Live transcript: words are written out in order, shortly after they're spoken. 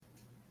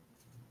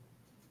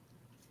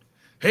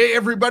Hey,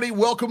 everybody,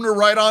 welcome to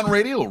Right On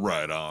Radio.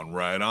 Right on,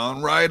 right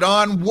on, right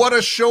on. What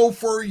a show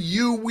for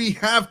you we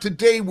have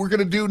today. We're going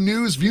to do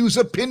news, views,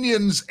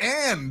 opinions,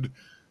 and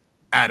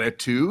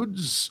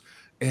attitudes.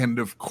 And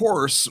of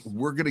course,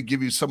 we're going to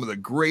give you some of the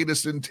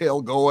greatest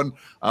intel going.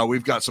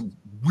 We've got some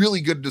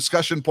really good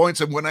discussion points.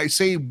 And when I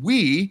say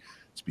we,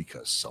 it's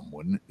because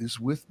someone is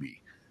with me.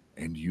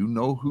 And you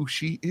know who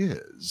she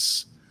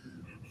is.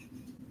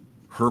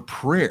 Her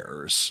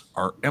prayers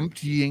are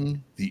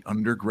emptying the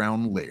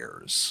underground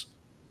layers.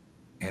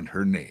 And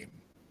her name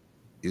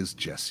is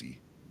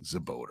Jessie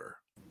Czebotar.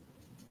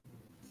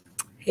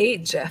 Hey,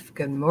 Jeff.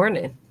 Good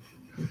morning.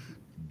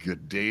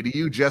 Good day to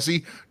you,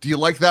 Jessie. Do you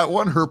like that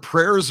one? Her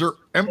prayers are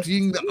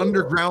emptying the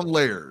underground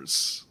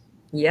layers.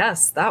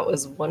 Yes, that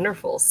was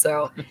wonderful.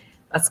 So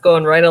that's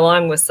going right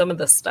along with some of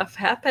the stuff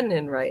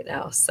happening right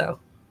now. So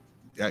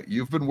yeah,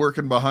 you've been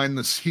working behind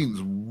the scenes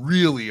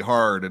really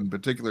hard, and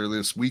particularly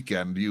this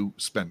weekend, you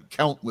spent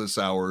countless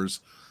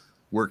hours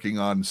working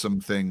on some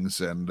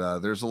things, and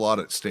there's a lot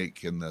at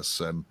stake in this.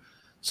 And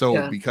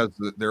so because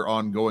they're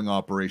ongoing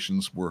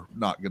operations, we're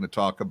not going to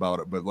talk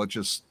about it, but let's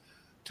just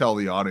tell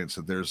the audience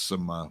that there's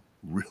some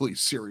really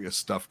serious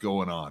stuff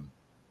going on.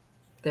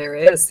 There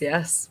is,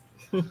 yes.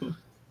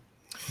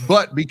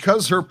 But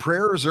because her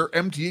prayers are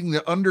emptying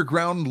the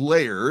underground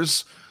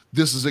layers,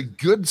 this is a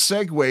good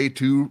segue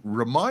to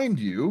remind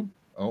you,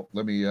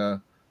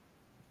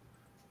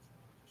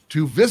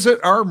 to visit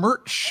our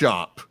merch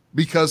shop.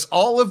 Because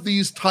all of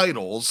these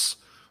titles,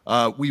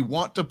 we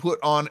want to put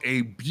on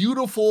a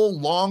beautiful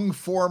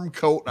long-form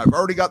coat. I've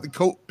already got the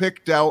coat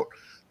picked out.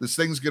 This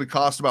thing's going to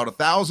cost about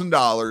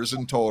 $1,000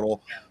 in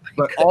total.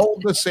 But all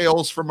of the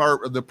sales from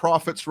the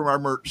profits from our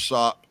merch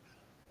shop,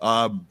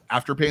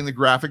 after paying the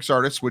graphics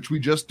artists, which we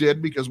just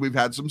did because we've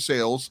had some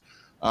sales,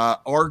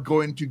 are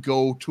going to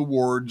go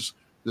towards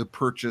the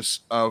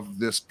purchase of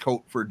this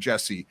coat for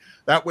Jessie.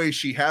 That way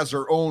she has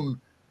her own.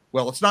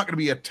 Well, it's not going to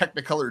be a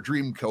Technicolor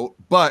dream coat,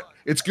 but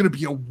it's going to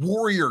be a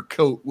warrior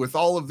coat with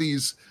all of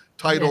these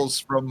titles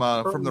from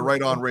the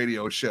Right On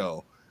Radio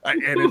show.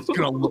 And it's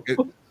going to look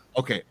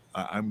okay.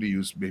 I'm going to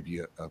use maybe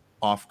a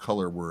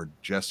off-color word,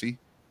 Jessie.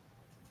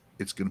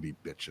 It's going to be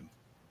bitchin'.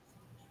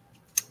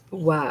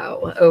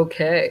 Wow.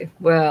 Okay.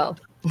 Well,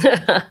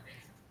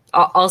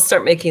 I'll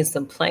start making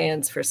some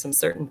plans for some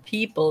certain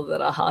people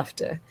that I'll have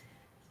to,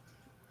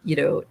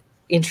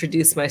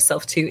 introduce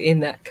myself to in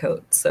that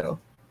coat. So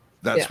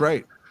that's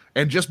right.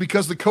 And just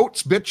because the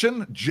coat's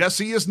bitchin',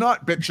 Jessie is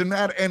not bitchin'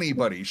 at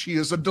anybody. She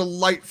is a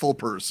delightful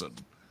person.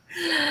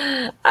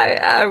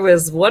 I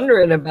was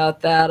wondering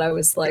about that. I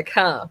was like,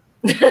 huh.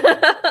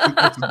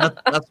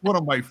 That's one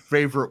of my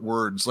favorite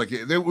words. Like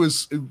it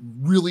was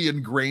really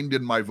ingrained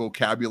in my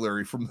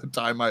vocabulary from the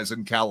time I was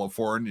in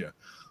California.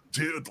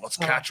 Dude, let's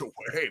catch a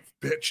wave,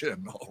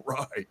 bitchin'. All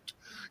right.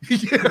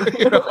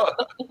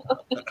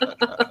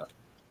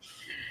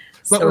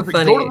 But so we're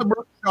going to the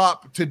merch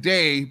shop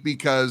today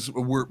because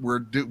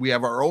we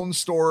have our own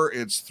store.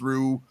 It's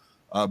through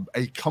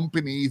a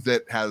company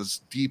that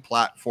has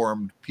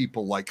deplatformed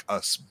people like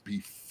us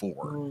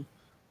before.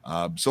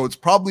 So it's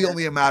probably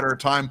only a matter of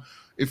time.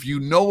 If you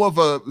know of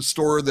a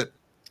store that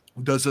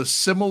does a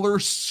similar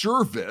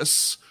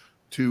service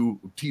to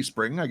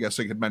Teespring, I guess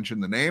I could mention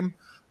the name,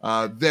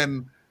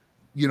 then,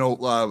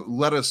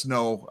 let us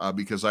know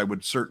because I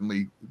would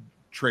certainly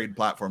trade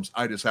platforms.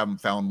 I just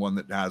haven't found one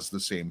that has the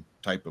same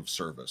type of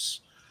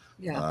service.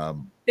 Yeah,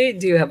 they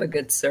do have a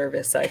good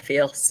service, I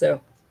feel. So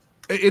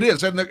it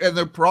is, and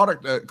the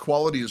product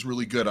quality is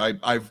really good.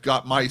 I've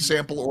got my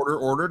sample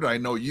ordered. I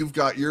know you've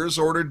got yours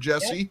ordered,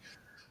 Jessie,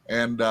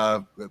 and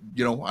I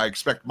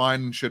expect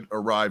mine should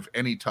arrive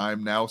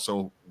anytime now.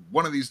 So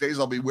one of these days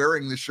I'll be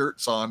wearing the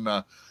shirts on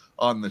the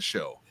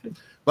show.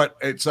 But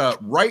it's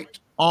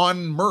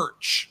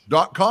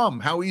rightonmerch.com.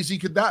 How easy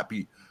could that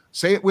be?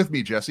 Say it with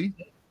me, Jessie.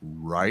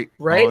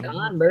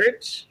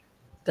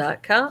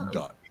 Rightonmerch.com.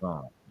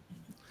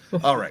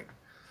 All right.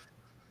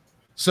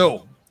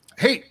 So,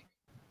 hey,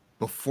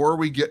 before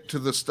we get to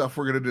the stuff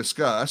we're going to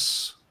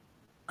discuss,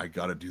 I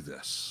got to do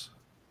this.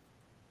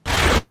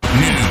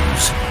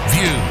 News,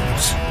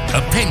 views,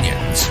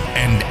 opinions,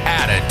 and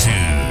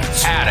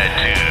attitudes.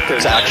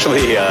 There's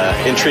actually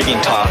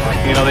intriguing talk.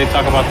 They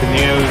talk about the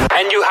news.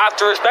 And you have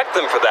to respect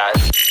them for that.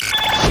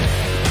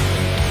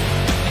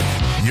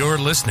 You're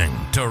listening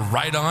to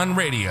Right On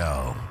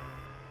Radio.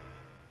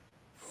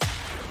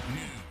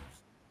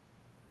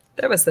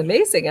 That was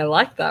amazing. I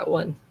like that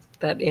one,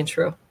 that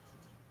intro.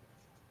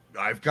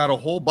 I've got a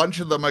whole bunch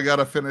of them I got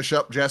to finish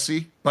up,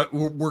 Jessie. But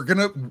we're going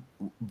to,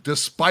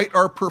 despite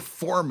our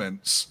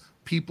performance,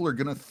 people are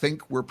going to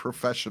think we're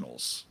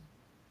professionals.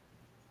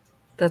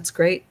 That's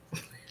great.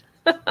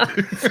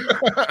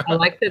 I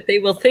like that they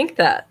will think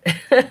that.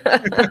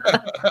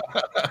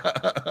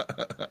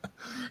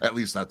 At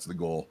least that's the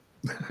goal.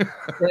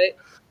 Right.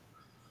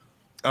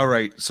 All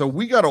right. So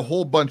we got a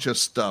whole bunch of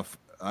stuff.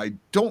 I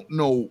don't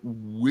know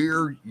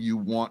where you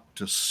want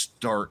to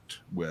start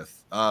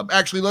with.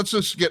 Actually, let's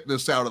just get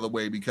this out of the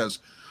way because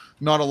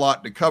not a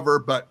lot to cover,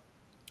 but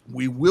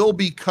we will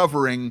be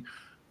covering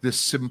this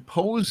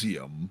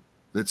symposium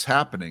that's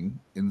happening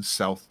in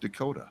South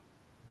Dakota.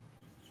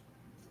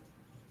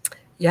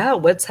 Yeah,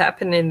 what's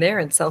happening there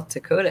in South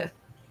Dakota?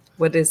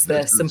 What is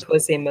the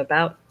symposium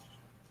about?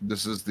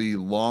 This is the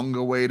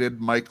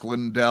long-awaited Mike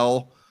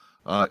Lindell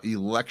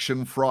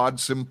election fraud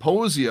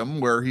symposium,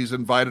 where he's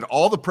invited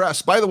all the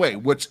press. By the way,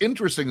 what's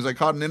interesting is I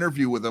caught an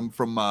interview with him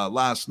from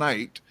last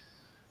night.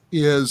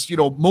 Is,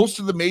 most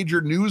of the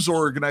major news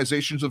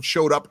organizations have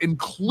showed up,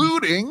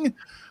 including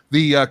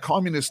the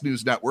Communist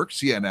News Network,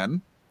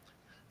 CNN.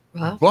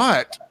 Wow.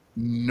 But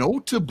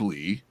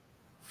notably,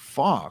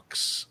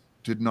 Fox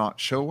did not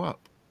show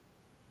up.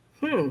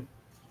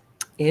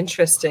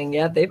 Interesting.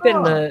 Yeah, they've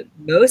been the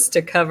most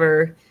to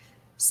cover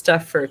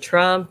stuff for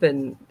Trump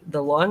and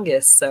the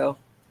longest. So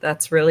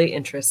that's really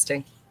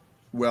interesting.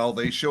 Well,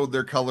 they showed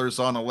their colors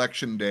on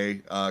election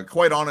day.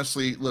 Quite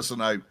honestly,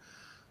 listen, I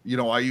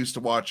used to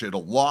watch it a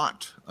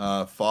lot.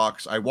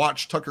 Fox. I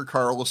watched Tucker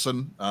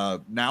Carlson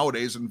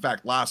nowadays. In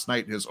fact, last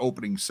night, his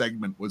opening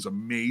segment was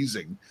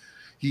amazing.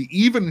 He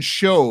even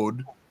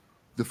showed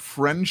the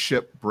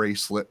friendship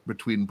bracelet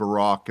between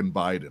Barack and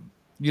Biden.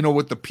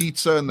 With the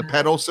pizza and the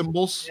pedo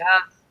symbols.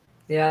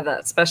 Yeah,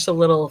 that special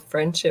little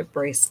friendship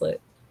bracelet.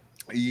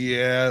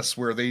 Yes,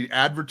 where they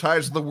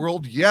advertise to the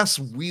world, yes,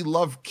 we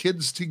love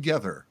kids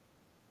together.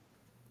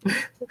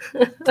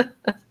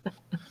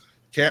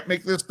 Can't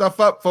make this stuff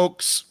up,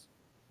 folks.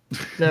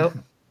 No.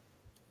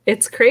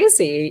 It's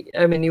crazy.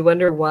 I mean, you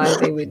wonder why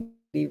they would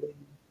even...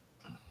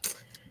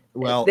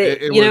 Well,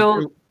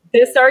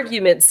 this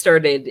argument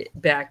started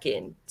back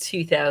in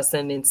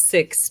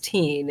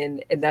 2016,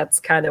 and that's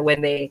kind of when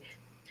they,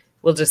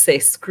 we'll just say,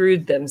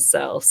 screwed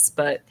themselves.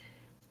 But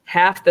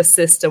half the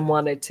system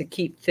wanted to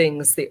keep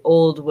things the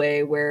old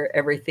way, where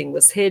everything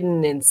was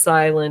hidden and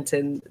silent,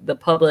 and the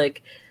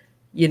public,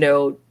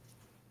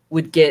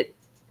 would get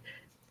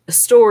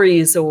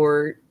stories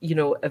or,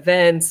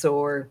 events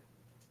or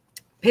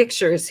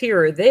pictures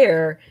here or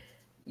there,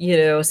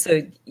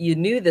 so you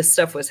knew this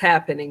stuff was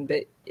happening,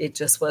 but it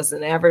just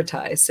wasn't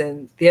advertised.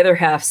 And the other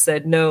half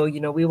said, no,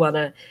 we want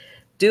to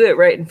do it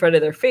right in front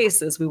of their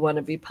faces. We want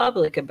to be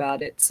public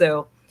about it.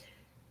 So,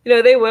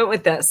 they went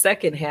with that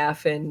second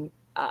half, and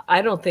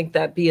I don't think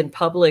that being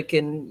public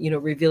and,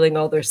 revealing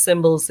all their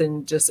symbols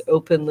and just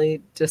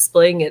openly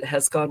displaying it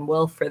has gone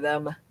well for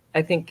them.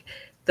 I think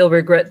they'll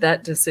regret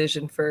that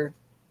decision for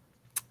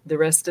the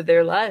rest of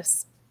their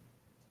lives.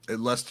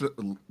 Unless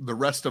the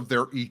rest of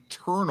their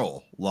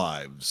eternal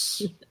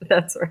lives.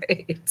 That's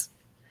right.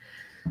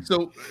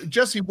 So,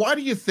 Jesse, why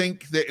do you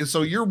think that?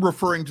 So you're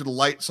referring to the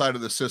light side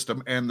of the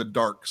system and the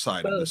dark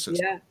side of the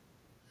system. Yeah.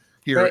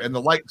 Here, right. And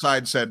the light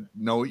side said,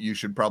 no, you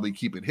should probably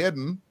keep it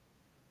hidden.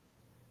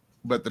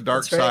 But the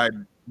dark side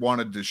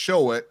wanted to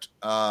show it.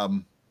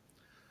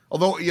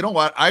 Although, you know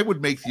what? I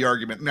would make the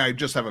argument, and I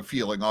just have a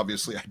feeling,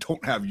 obviously, I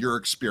don't have your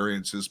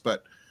experiences,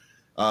 but,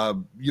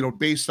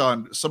 based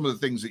on some of the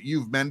things that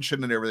you've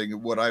mentioned and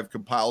everything, what I've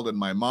compiled in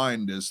my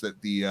mind is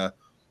that the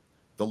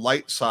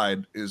light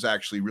side is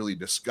actually really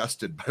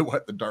disgusted by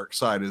what the dark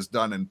side has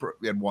done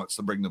and wants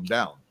to bring them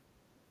down.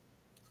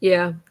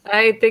 Yeah,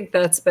 I think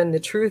that's been the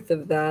truth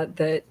of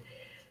that,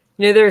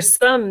 there's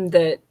some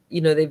that,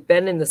 they've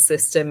been in the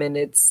system, and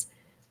it's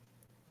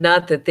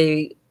not that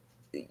they,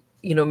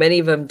 many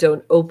of them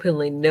don't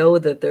openly know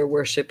that they're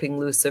worshiping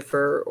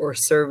Lucifer or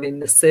serving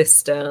the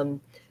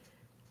system.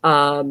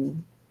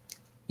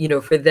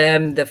 For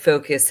them, the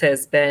focus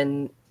has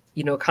been,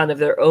 kind of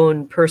their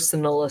own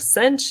personal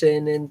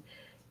ascension, and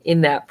in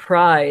that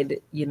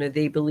pride,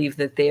 they believe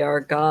that they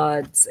are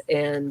gods,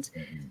 and,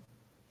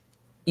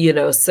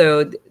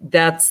 so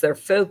that's their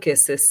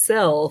focus is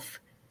self.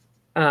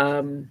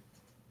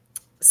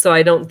 So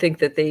I don't think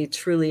that they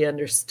truly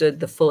understood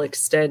the full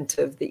extent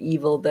of the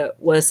evil that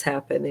was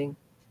happening.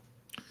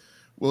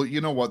 Well,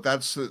 you know what?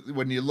 That's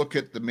when you look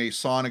at the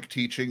Masonic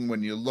teaching,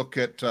 when you look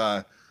at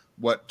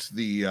what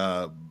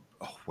the,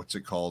 what's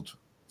it called?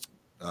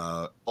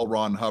 L.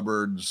 Ron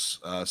Hubbard's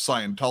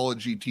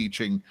Scientology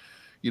teaching,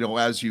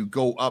 as you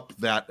go up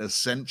that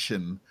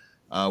ascension,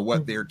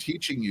 what they're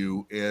teaching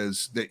you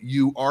is that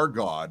you are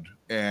God.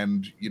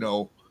 And,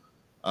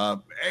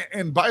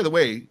 and by the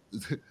way,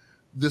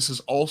 this is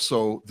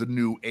also the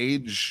New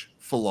Age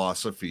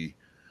philosophy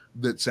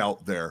that's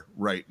out there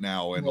right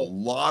now. And a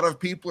lot of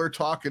people are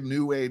talking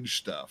New Age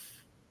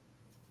stuff.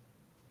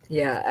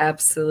 Yeah,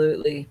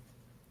 absolutely.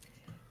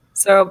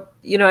 So,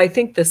 I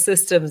think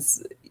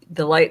the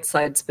light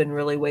side's been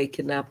really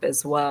waking up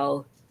as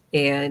well.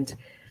 And,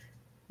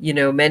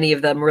 many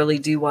of them really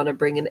do want to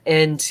bring an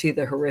end to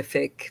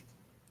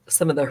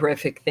some of the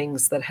horrific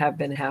things that have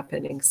been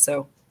happening.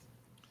 So,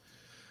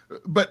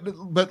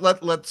 But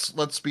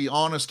let's be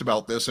honest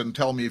about this and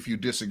tell me if you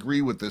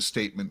disagree with this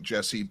statement,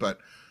 Jesse. But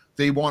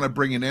they want to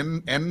bring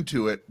an end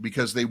to it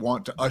because they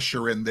want to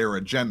usher in their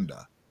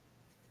agenda.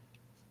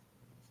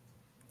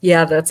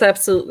 Yeah, that's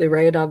absolutely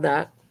right on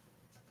that.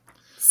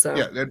 So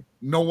yeah,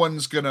 no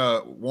one's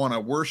gonna want to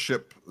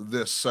worship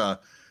this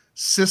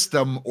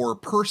system or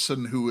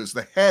person who is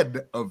the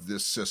head of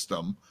this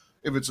system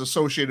if it's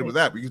associated with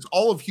that, because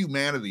all of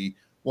humanity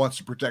wants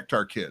to protect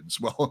our kids.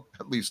 Well,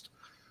 at least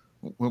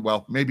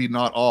Well, maybe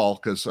not all,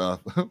 because I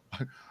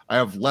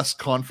have less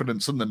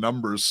confidence in the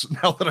numbers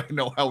now that I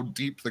know how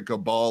deep the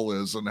cabal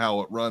is and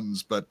how it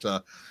runs. But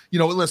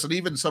listen,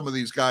 even some of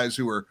these guys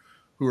who are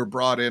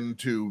brought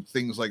into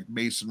things like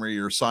Masonry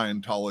or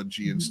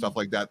Scientology and stuff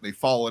like that, and they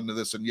fall into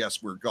this, and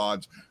yes, we're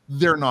gods.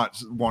 They're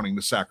not wanting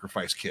to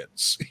sacrifice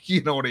kids.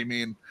 You know what I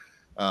mean?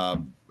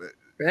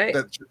 Right.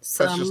 That's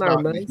just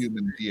not in the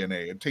human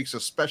DNA. It takes a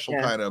special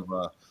kind of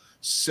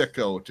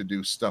sicko to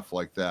do stuff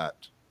like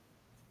that.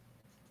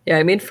 Yeah,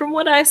 I mean, from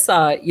what I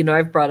saw,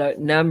 I've brought out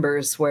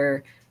numbers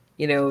where,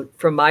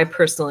 from my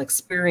personal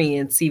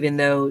experience, even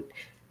though,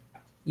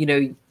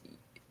 you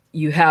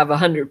have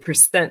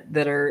 100%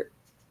 that are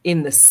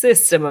in the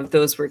system of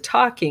those we're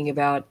talking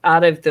about,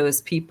 out of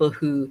those people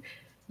who,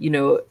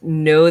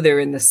 know they're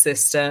in the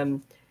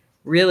system,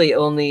 really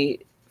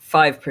only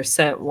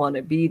 5% want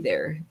to be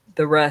there.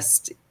 The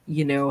rest,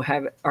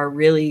 are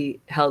really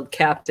held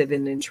captive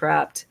and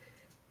entrapped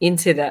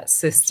into that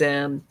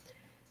system.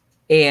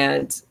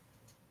 And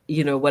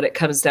what it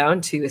comes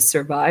down to is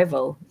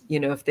survival.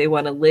 If they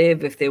want to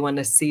live, if they want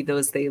to see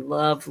those they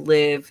love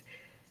live,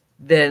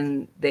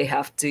 then they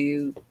have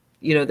to,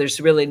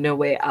 there's really no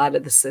way out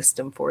of the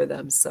system for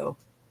them. So,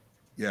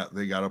 yeah,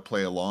 they got to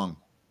play along.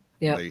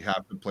 Yeah, they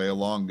have to play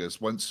along,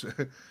 because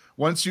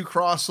once you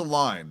cross the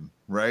line,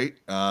 right,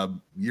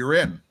 you're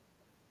in.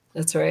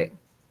 That's right.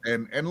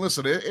 And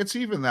listen, it's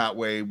even that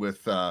way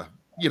with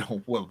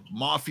with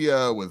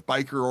mafia, with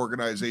biker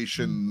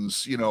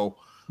organizations.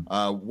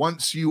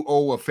 Once you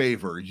owe a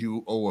favor,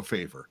 you owe a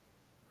favor.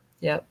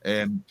 Yep.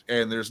 And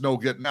there's no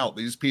getting out.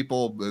 These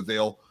people,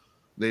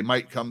 they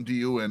might come to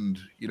you and,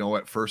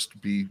 at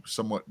first be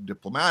somewhat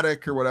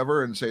diplomatic or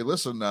whatever and say,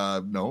 listen,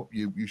 no,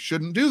 you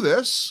shouldn't do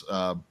this.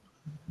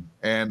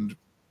 And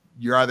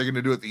you're either going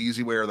to do it the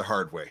easy way or the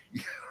hard way.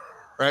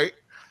 Right.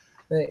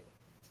 Right.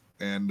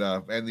 And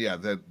yeah,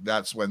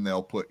 that's when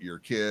they'll put your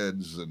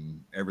kids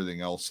and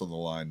everything else on the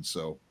line.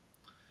 So,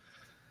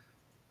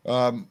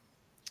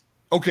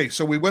 okay,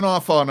 so we went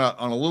off on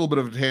a little bit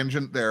of a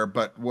tangent there,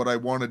 but what I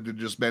wanted to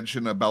just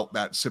mention about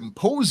that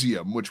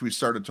symposium, which we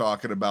started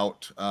talking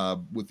about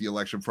with the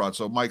election fraud.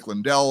 So Mike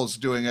Lindell is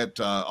doing it.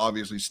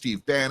 Obviously,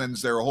 Steve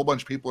Bannon's there. A whole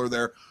bunch of people are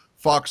there.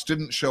 Fox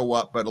didn't show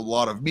up, but a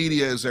lot of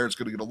media is there. It's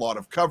going to get a lot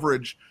of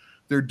coverage.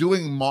 They're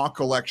doing mock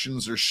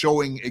elections. They're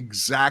showing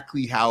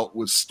exactly how it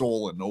was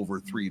stolen over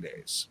 3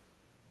 days.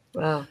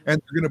 Wow.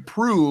 And they're going to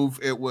prove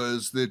it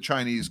was the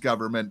Chinese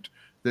government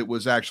that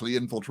was actually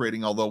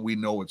infiltrating, although we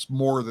know it's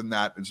more than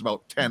that. It's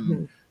about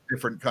 10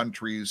 different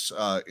countries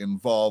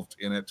involved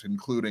in it,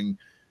 including,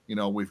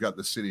 we've got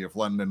the City of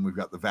London, we've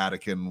got the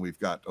Vatican, we've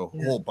got a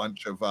whole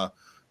bunch of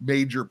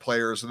major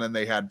players, and then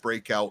they had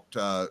breakout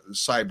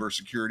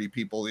cybersecurity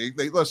people.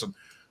 They listen,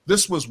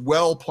 this was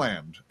well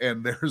planned,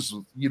 and there's,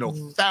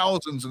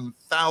 thousands and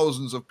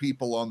thousands of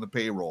people on the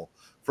payroll,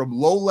 from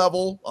low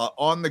level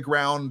on the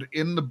ground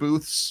in the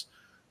booths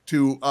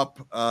to up,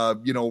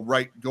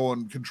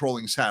 going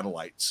controlling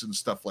satellites and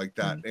stuff like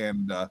that.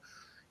 And, a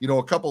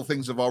couple of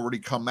things have already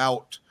come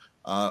out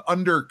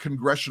under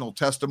congressional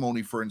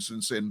testimony. For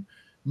instance, in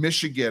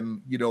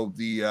Michigan,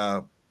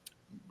 the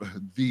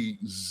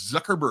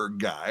Zuckerberg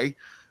guy,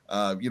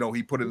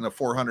 he put in the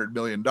 $400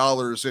 million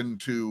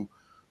into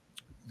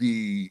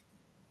the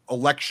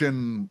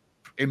election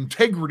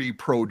integrity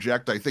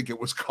project, I think it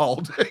was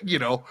called, and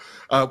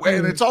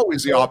it's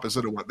always the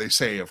opposite of what they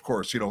say, of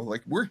course,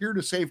 like, we're here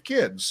to save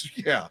kids.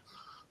 Yeah.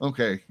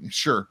 Okay,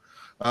 sure.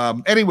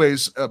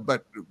 Anyways,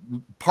 but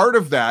part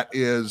of that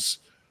is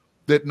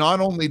that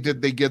not only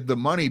did they give the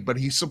money, but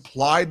he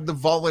supplied the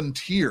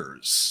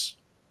volunteers.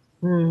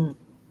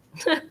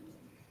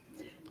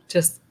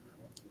 Just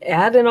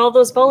add in all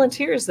those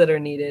volunteers that are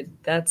needed.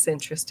 That's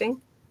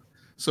interesting.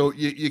 So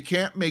you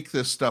can't make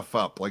this stuff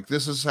up. Like,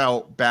 this is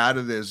how bad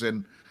it is.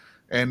 And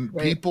right.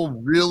 People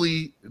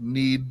really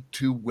need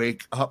to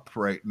wake up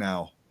right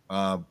now.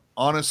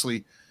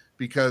 Honestly,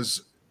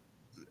 because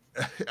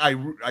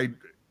I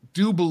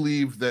do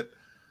believe that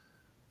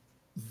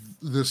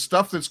the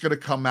stuff that's going to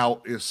come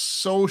out is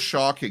so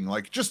shocking.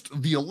 Like,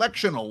 just the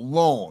election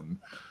alone,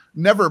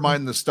 never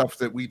mind the stuff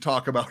that we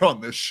talk about on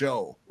this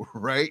show,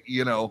 right?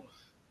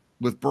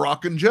 With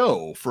Barack and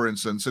Joe, for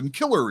instance, and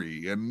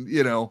Hillary, and,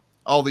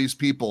 all these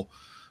people.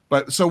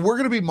 But so we're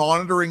going to be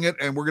monitoring it,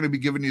 and we're going to be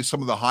giving you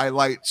some of the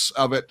highlights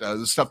of it,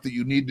 the stuff that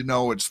you need to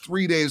know. It's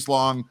 3 days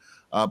long.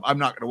 I'm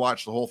not going to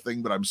watch the whole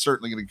thing, but I'm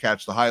certainly going to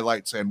catch the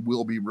highlights, and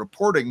we'll be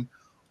reporting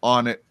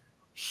on it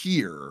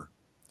here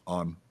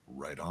on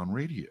Right On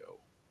Radio.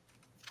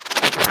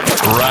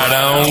 Right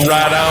on,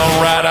 right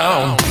on,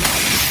 right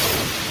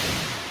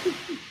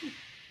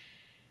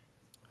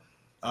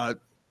on.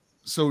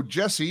 So,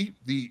 Jesse,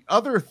 the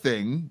other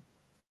thing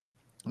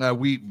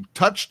we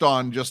touched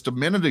on just a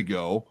minute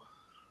ago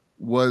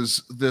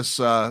was this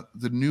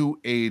the New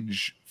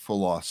Age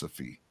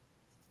philosophy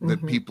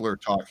that people are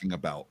talking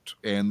about,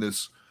 and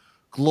this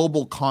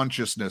global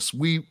consciousness.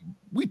 We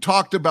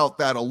talked about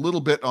that a little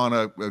bit on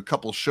a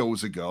couple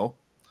shows ago,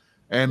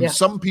 and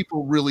some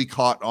people really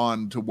caught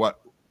on to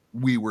what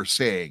we were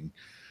saying.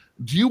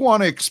 do you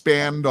want to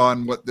expand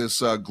on what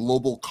this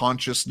global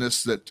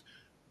consciousness that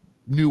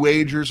New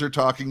Agers are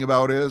talking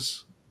about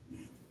is?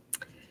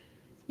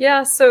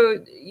 Yeah,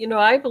 so,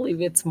 I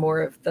believe it's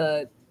more of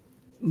the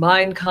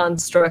mind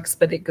constructs,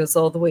 but it goes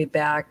all the way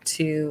back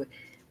to,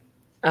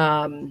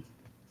 the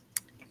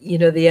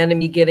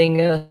enemy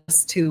getting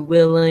us to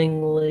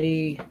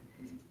willingly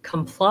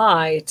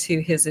comply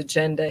to his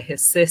agenda,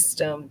 his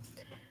system.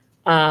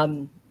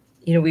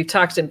 We've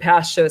talked in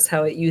past shows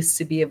how it used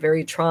to be a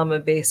very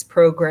trauma-based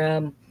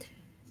program.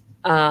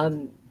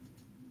 And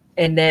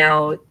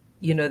now,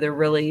 they're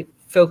really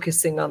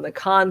focusing on the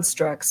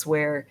constructs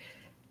where,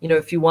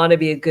 if you want to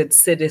be a good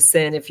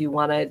citizen, if you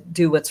want to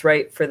do what's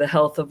right for the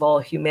health of all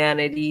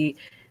humanity,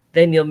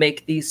 then you'll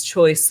make these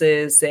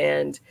choices.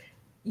 And,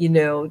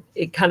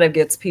 it kind of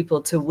gets people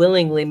to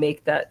willingly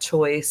make that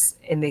choice,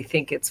 and they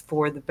think it's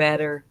for the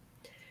better.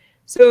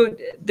 So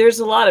there's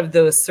a lot of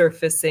those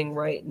surfacing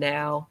right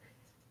now.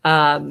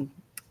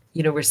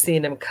 We're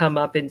seeing them come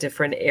up in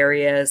different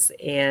areas.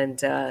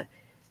 And,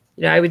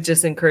 I would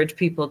just encourage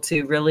people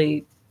to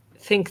really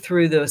think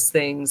through those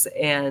things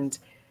and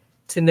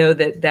to know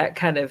that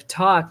kind of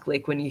talk,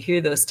 like when you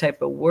hear those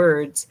type of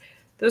words,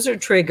 those are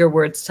trigger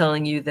words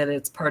telling you that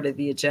it's part of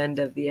the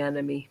agenda of the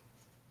enemy.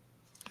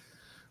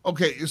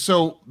 Okay,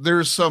 so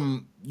there's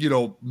some,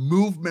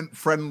 movement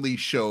friendly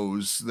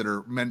shows that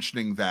are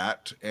mentioning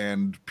that,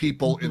 and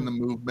people in the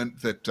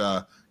movement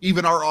that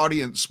even our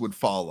audience would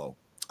follow.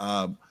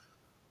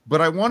 But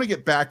I want to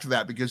get back to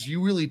that because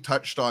you really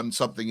touched on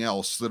something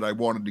else that I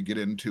wanted to get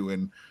into,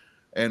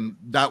 and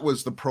that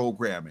was the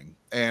programming.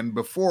 And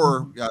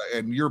before,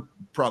 and you're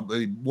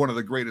probably one of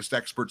the greatest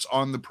experts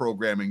on the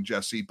programming,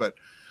 Jesse, but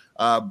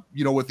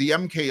with the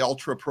MK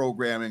Ultra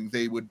programming,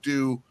 they would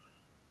do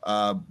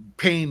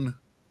pain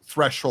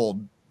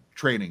threshold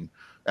training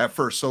at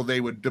first. So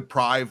they would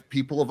deprive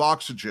people of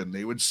oxygen.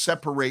 They would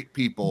separate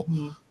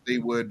people. They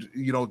would,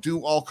 do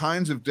all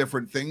kinds of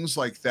different things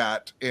like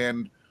that.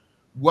 And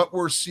what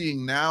we're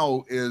seeing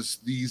now is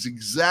these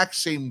exact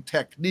same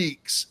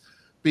techniques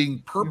being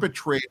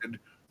perpetrated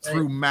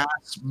through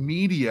mass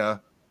media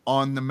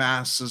on the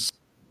masses,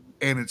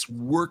 and it's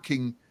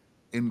working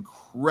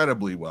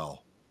incredibly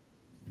well.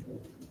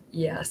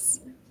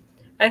 Yes.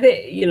 I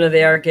think,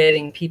 they are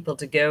getting people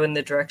to go in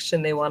the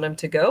direction they want them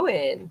to go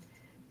in,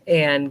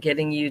 and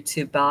getting you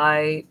to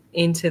buy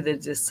into the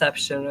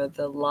deception or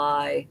the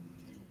lie.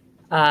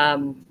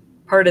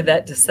 Part of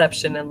that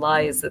deception and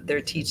lie is that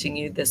they're teaching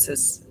you this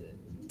is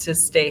to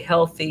stay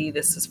healthy.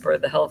 This is for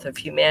the health of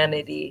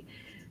humanity.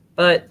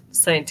 But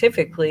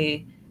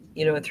scientifically,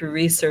 through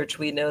research,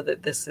 we know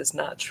that this is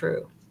not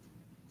true.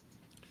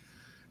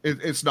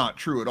 It's not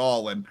true at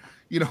all. And,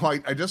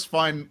 I just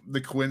find the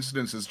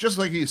coincidences, just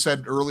like you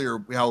said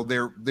earlier, how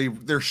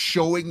they're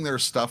showing their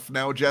stuff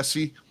now,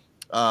 Jesse.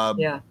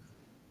 Yeah.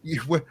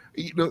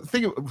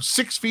 Think of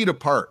 6 feet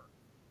apart.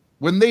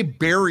 When they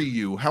bury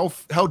you,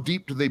 how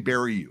deep do they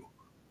bury you?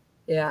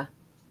 Yeah.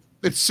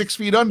 It's 6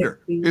 feet under.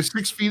 6 feet. It's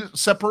 6 feet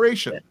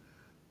separation.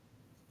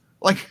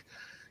 Yeah.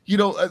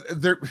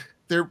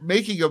 They're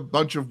making a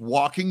bunch of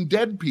walking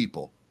dead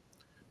people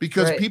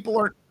because people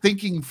aren't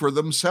thinking for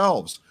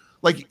themselves.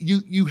 Like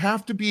you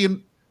have to be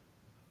in.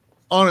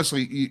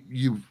 Honestly,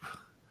 you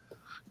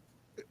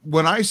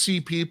when I see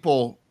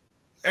people,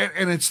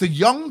 and it's the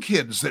young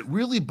kids that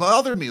really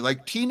bother me,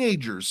 like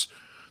teenagers,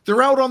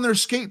 they're out on their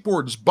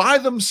skateboards by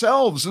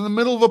themselves in the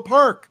middle of a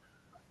park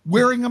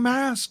wearing a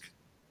mask.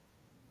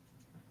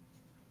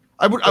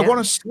 I want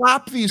to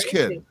slap these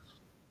kids.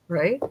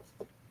 Right?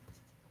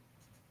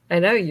 I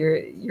know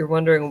you're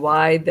wondering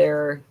why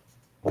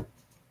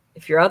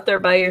if you're out there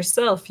by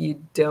yourself,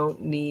 you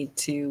don't need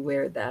to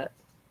wear that.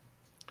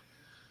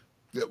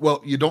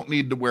 Well, you don't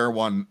need to wear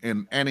one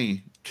in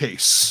any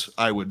case,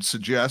 I would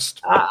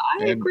suggest. I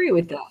agree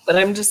with that. But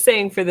I'm just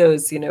saying for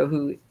those,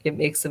 who it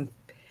makes them,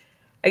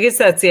 I guess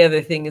that's the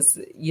other thing is,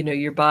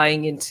 you're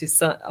buying into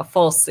a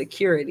false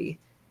security.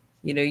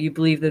 You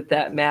believe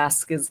that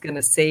mask is going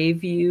to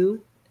save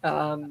you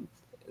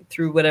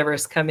through whatever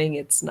is coming.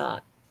 It's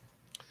not.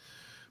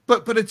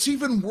 But it's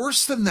even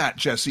worse than that,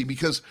 Jesse,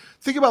 because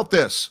think about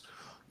this.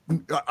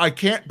 I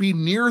can't be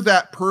near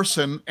that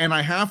person and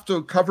I have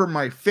to cover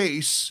my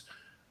face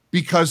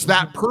because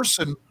that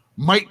person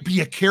might be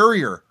a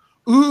carrier.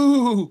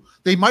 Ooh,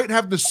 they might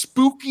have the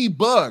spooky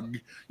bug,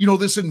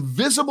 this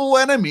invisible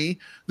enemy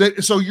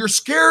so you're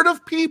scared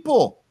of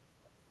people.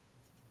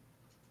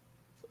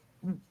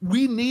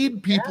 We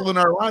need people in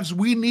our lives.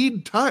 We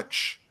need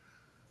touch.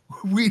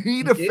 We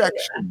need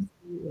affection.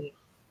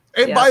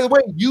 And by the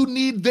way, you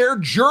need their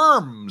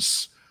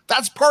germs.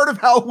 That's part of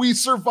how we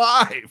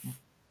survive.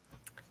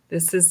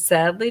 This is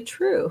sadly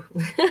true.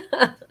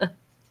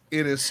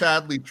 It is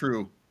sadly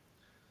true.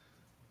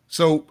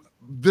 So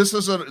this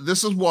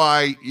is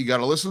why you got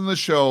to listen to the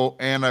show,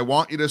 and I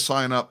want you to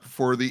sign up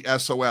for the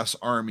SOS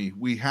Army.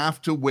 We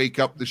have to wake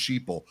up the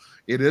sheeple.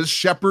 It is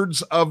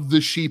shepherds of the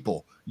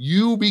sheeple.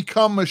 You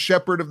become a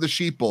shepherd of the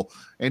sheeple,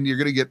 and you're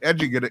going to get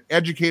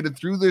educated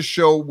through this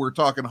show. We're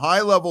talking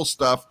high-level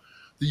stuff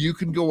that you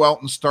can go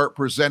out and start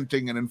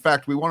presenting. And in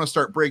fact, we want to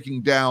start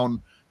breaking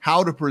down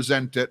how to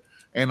present it.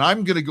 And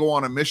I'm going to go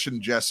on a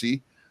mission,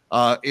 Jesse,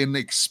 in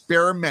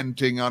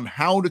experimenting on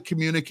how to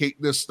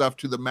communicate this stuff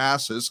to the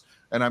masses.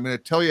 And I'm going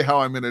to tell you how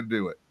I'm going to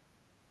do it.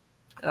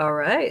 All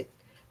right.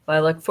 Well, I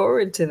look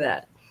forward to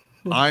that.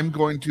 I'm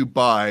going to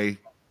buy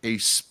a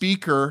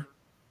speaker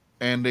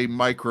and a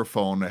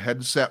microphone, a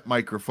headset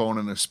microphone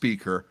and a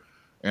speaker,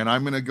 and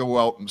I'm going to go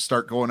out and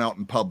start going out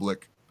in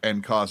public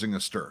and causing a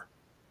stir.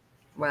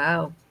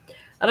 Wow.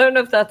 I don't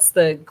know if that's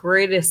the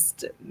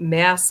greatest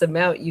mass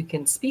amount you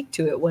can speak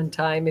to at one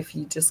time if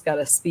you just got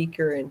a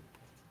speaker and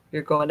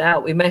you're going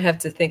out. We might have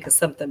to think of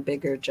something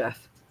bigger,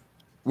 Jeff.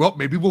 Well,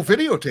 maybe we'll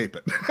videotape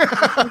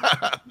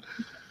it.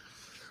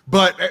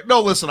 But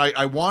no, listen,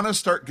 I want to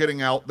start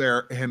getting out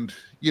there and,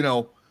 you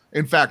know,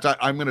 in fact,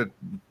 I'm going to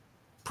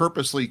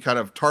purposely kind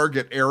of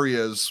target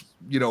areas,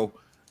 you know,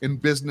 in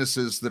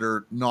businesses that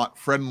are not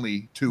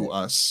friendly to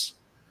us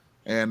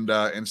and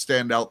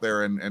stand out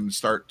there and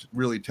start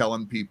really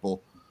telling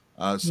people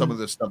some of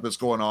the stuff that's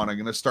going on. I'm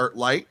going to start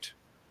light.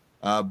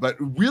 But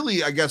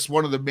really, I guess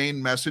one of the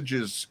main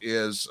messages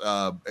is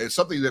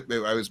something that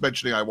I was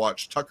mentioning. I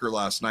watched Tucker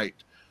last night.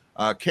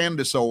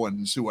 Candace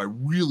Owens, who I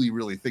really,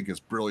 really think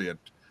is brilliant.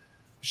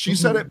 She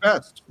said it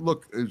best.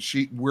 Look,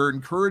 we're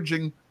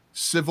encouraging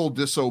civil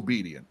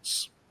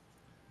disobedience.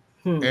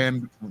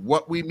 And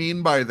what we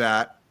mean by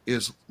that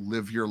is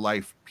live your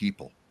life,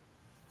 people.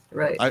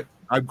 Right.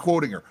 I'm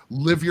quoting her.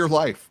 Live your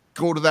life.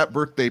 Go to that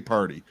birthday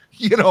party.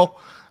 You know,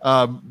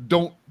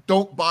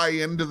 don't buy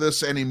into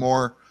this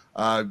anymore.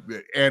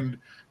 And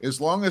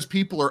as long as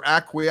people are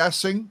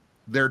acquiescing,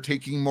 they're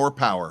taking more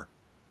power.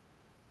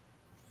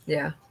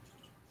 Yeah.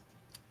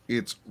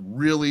 It's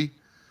really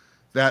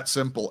that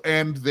simple.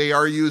 And they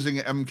are using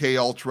MK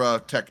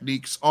Ultra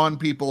techniques on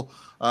people.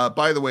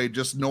 By the way,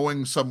 just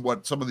knowing some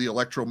of the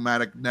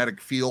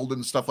electromagnetic field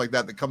and stuff like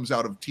that comes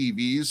out of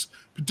TVs,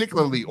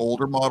 particularly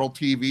older model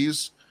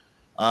TVs.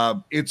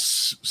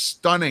 It's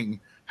stunning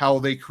how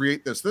they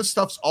create this. This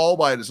stuff's all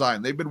by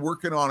design. They've been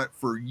working on it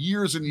for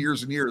years and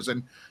years and years.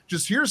 And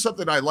just here's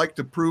something I like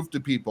to prove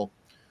to people.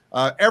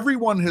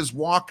 Everyone has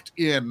walked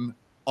in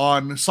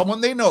on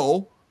someone they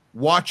know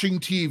watching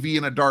TV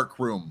in a dark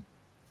room.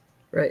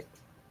 Right.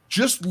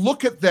 Just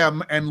look at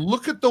them and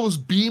look at those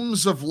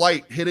beams of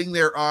light hitting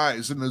their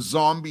eyes and the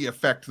zombie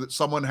effect that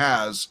someone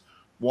has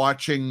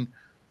watching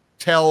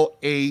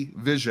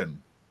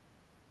television.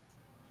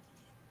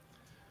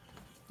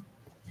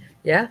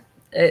 Yeah,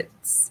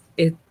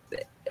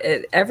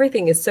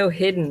 everything is so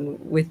hidden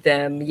with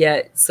them,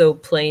 yet so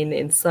plain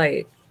in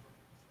sight.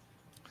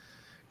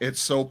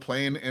 It's so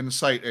plain in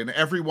sight, and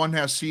everyone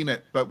has seen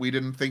it, but we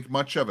didn't think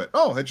much of it.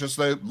 Oh, it's just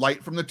the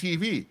light from the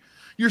TV.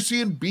 You're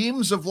seeing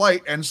beams of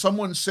light and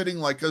someone sitting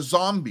like a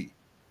zombie,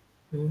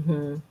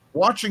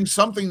 watching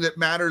something that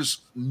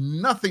matters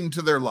nothing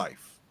to their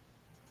life.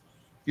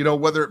 You know,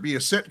 whether it be a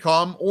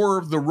sitcom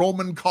or the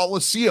Roman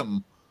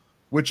Colosseum,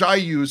 which I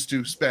used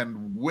to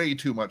spend way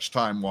too much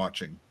time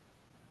watching,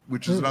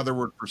 which is another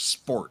word for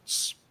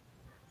sports.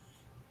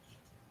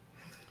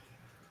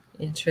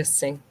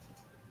 Interesting.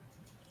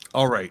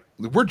 All right.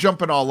 We're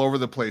jumping all over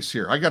the place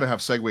here. I got to have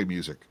segue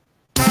music.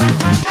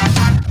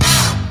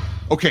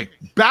 Okay,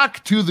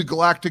 back to the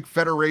Galactic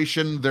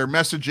Federation, their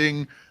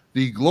messaging,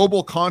 the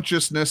global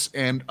consciousness,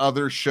 and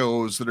other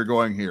shows that are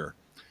going here.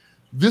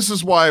 This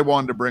is why I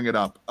wanted to bring it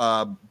up.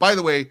 By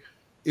the way,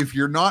 if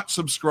you're not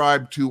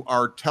subscribed to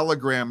our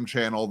Telegram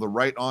channel, the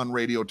Right On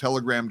Radio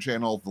Telegram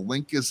channel, the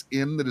link is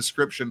in the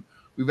description.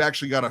 We've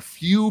actually got a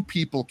few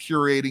people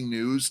curating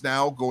news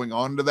now going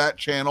on to that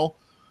channel.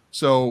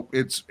 So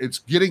it's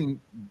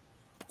getting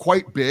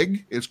quite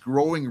big. It's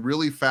growing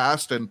really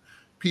fast, and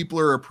people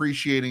are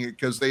appreciating it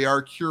because they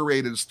are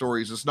curated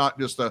stories. It's not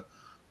just a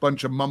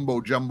bunch of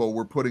mumbo jumbo.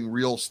 We're putting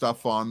real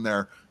stuff on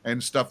there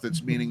and stuff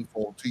that's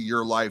meaningful to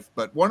your life.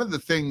 But one of the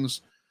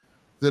things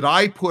that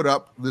I put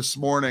up this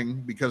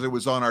morning, because it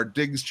was on our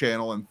Digs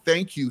channel, and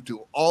thank you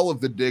to all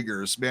of the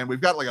diggers, man,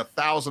 we've got like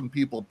 1,000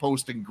 people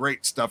posting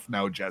great stuff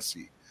now,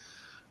 Jesse.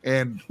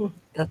 And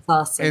that's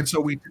awesome. And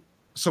so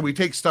we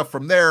take stuff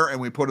from there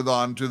and we put it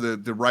on to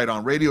the Right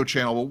On Radio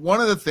channel. But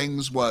one of the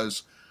things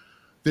was,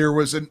 there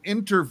was an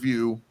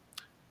interview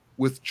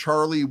with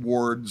Charlie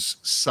Ward's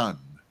son,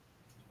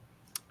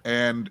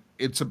 and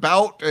it's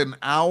about an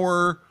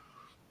hour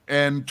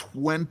and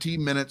 20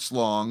 minutes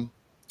long,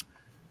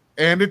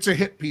 and it's a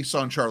hit piece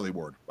on Charlie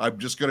Ward. I'm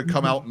just going to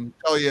come out and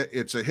tell you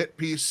it's a hit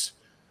piece.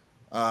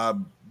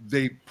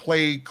 They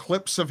play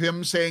clips of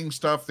him saying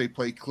stuff. They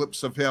play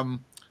clips of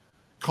him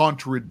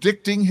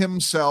contradicting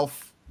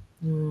himself.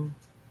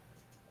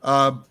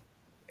 But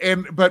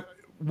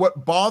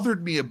what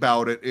bothered me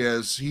about it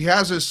is he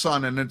has his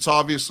son, and it's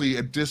obviously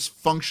a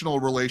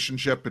dysfunctional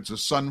relationship. It's a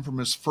son from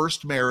his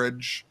first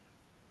marriage.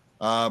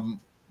 You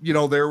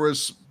know,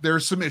 there's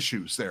some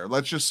issues there.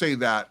 Let's just say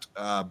that.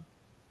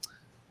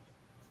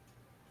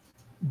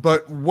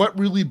 But what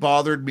really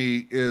bothered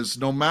me is,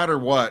 no matter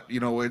what,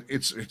 you know,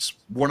 it's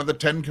one of the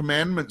 10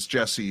 commandments,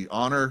 Jesse,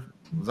 honor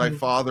thy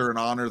father and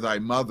honor thy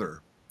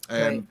mother.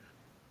 And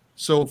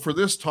So for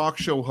this talk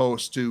show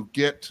host to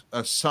get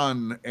a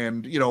son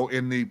and,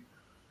 in the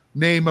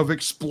name of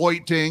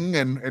exploiting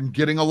and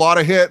getting a lot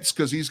of hits,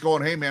 because he's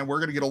going, hey man, we're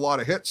going to get a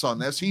lot of hits on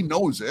this. He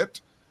knows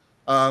it.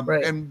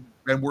 Right. And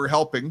we're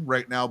helping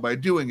right now by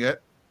doing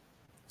it.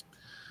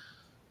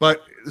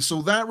 But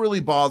so that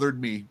really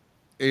bothered me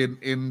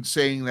in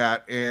saying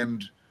that.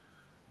 And,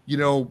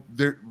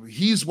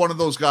 he's one of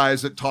those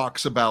guys that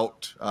talks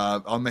about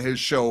on his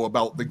show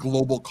about the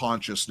global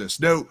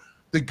consciousness. No,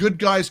 the good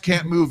guys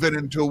can't move in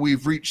until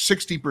we've reached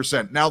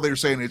 60%. Now they're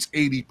saying it's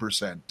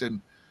 80% and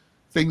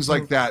things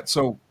like that.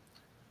 So,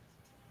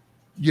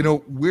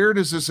 where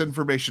does this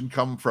information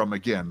come from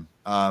again?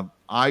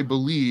 I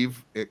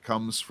believe it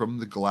comes from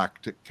the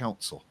Galactic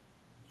Council.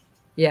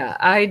 Yeah,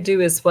 I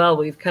do as well.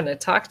 We've kind of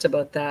talked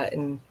about that.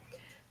 And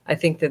I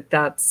think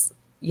that's,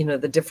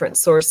 the different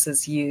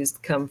sources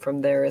used come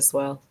from there as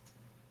well.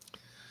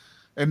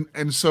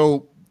 And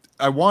so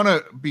I want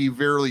to be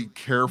very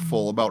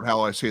careful about how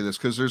I say this,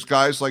 because there's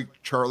guys like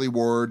Charlie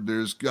Ward,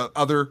 there's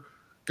other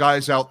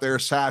guys out there,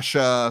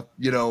 Sasha,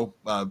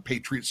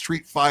 Patriot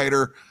Street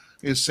Fighter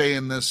is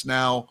saying this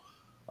now.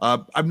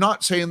 I'm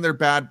not saying they're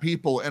bad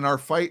people, and our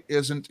fight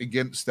isn't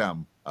against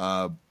them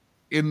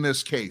in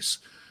this case,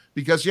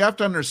 because you have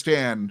to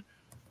understand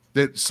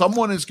that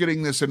someone is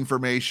getting this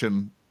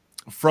information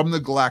from the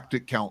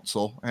Galactic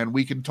Council, and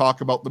we can talk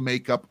about the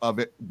makeup of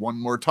it one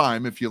more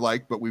time if you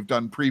like, but we've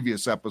done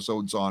previous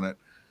episodes on it.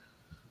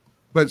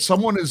 But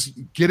someone is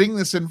getting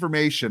this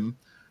information,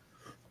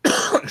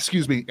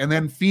 excuse me, and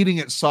then feeding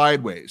it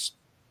sideways.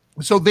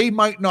 So they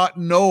might not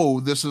know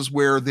this is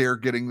where they're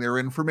getting their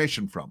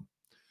information from.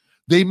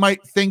 They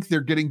might think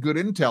they're getting good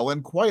intel,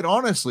 and quite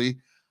honestly,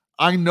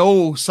 I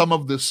know some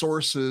of the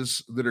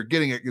sources that are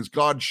getting it because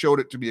God showed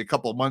it to me a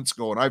couple of months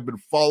ago, and I've been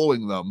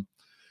following them.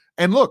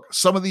 And look,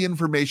 some of the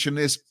information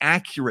is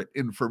accurate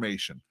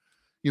information.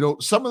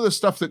 Some of the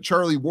stuff that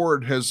Charlie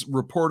Ward has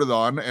reported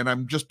on, and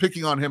I'm just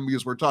picking on him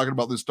because we're talking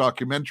about this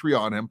documentary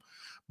on him,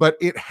 but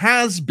it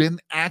has been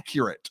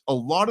accurate. A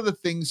lot of the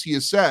things he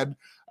has said,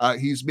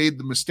 he's made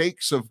the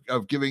mistakes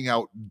of giving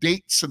out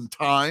dates and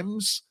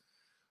times,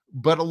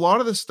 but a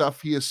lot of the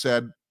stuff he has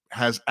said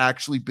has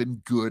actually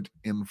been good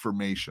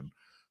information.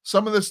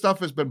 Some of the stuff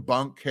has been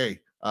bunk. Hey,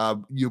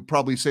 you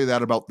probably say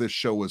that about this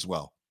show as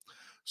well.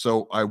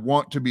 So I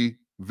want to be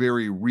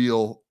very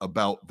real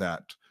about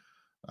that.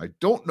 I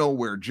don't know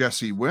where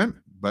Jessie went,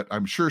 but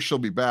I'm sure she'll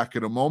be back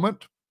in a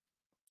moment.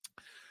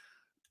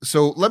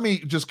 So let me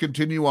just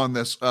continue on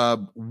this.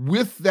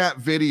 With that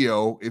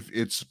video, if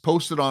it's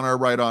posted on our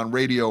Right On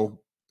Radio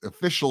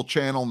official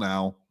channel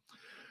now,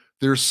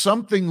 there's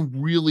something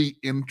really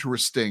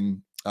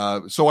interesting.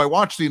 So I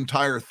watched the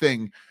entire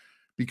thing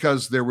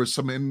because there was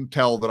some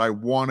intel that I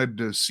wanted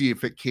to see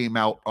if it came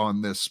out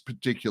on this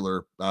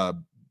particular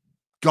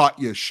Got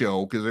Ya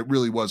show, because it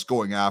really was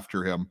going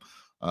after him.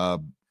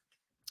 And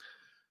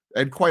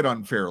quite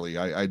unfairly,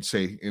 I'd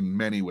say in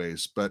many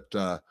ways. But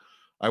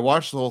I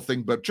watched the whole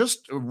thing, but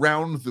just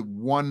around the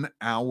 1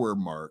 hour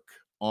mark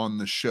on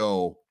the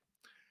show,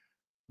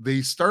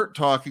 they start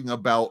talking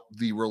about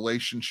the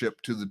relationship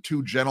to the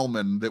two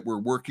gentlemen that were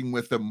working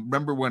with him.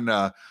 Remember when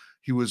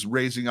he was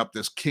raising up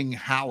this King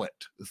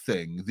Hallett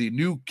thing, the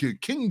new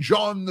King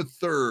John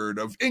III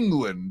of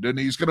England, and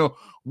he's going to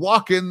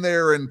walk in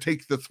there and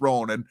take the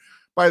throne. And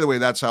by the way,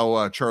 that's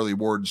how Charlie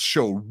Ward's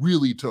show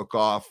really took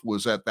off,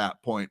 was at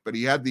that point. But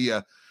he had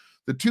the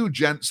two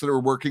gents that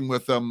were working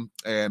with him,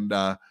 and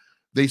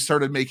they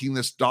started making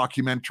this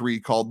documentary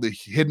called The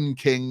Hidden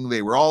King.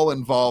 They were all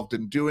involved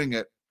in doing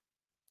it.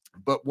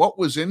 But what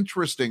was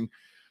interesting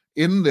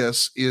in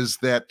this is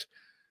that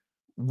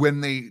when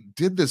they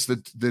did this,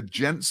 the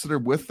gents that are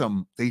with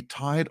them, they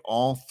tied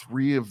all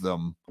three of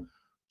them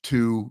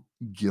to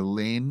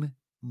Ghislaine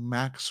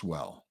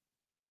Maxwell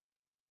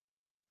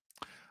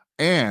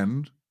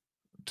and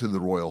to the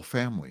royal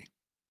family.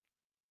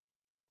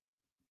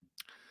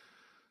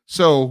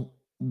 So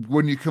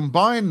when you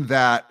combine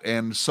that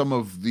and some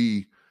of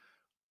the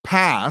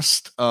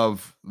past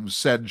of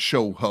said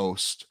show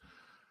host,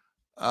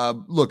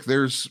 look,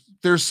 there's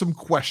some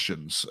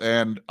questions,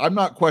 and I'm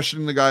not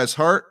questioning the guy's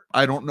heart.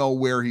 I don't know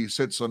where he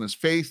sits on his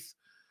faith.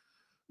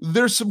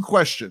 There's some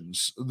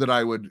questions that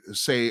I would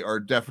say are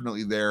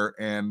definitely there.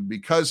 And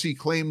because he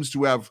claims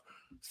to have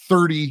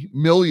 30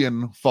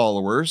 million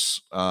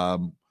followers,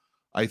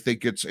 I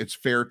think it's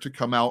fair to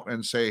come out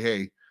and say,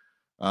 hey,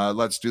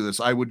 let's do this.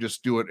 I would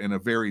just do it in a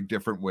very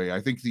different way. I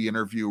think the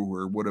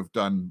interviewer would have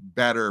done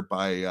better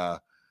by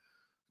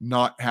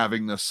not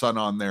having the son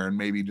on there and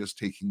maybe just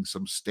taking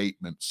some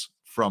statements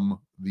from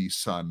the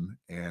son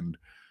and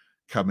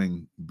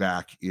coming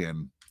back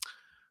in.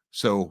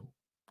 So,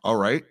 all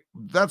right,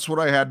 that's what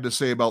I had to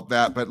say about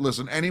that. But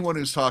listen, anyone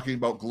who's talking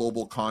about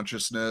global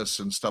consciousness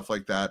and stuff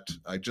like that,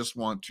 I just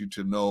want you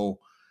to know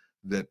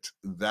that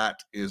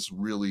that is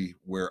really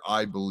where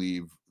I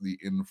believe the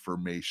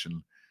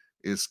information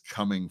is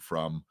coming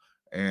from.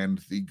 And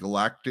the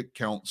Galactic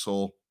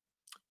Council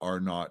are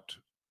not,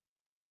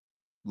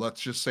 let's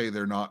just say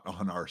they're not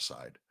on our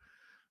side.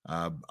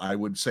 I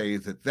would say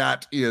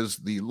that is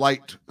the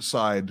light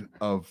side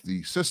of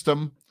the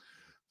system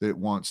that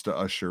wants to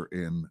usher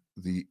in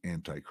the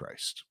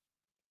Antichrist.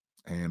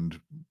 And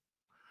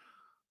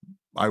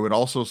I would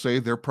also say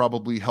they're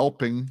probably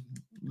helping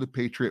the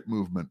Patriot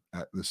movement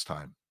at this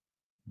time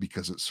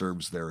because it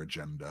serves their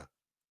agenda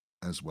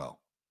as well.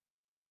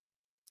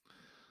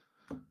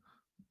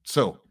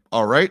 So,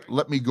 all right,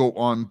 let me go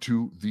on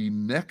to the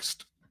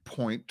next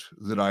point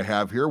that I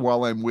have here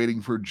while I'm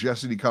waiting for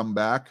Jesse to come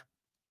back.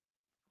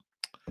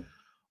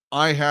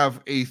 I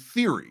have a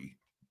theory,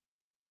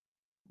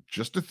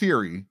 just a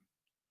theory,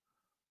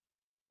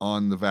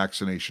 on the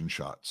vaccination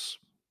shots.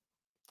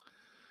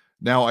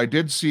 Now, I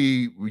did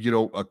see,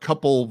 a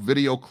couple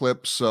video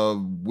clips of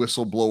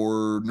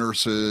whistleblower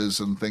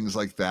nurses and things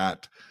like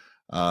that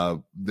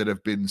that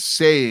have been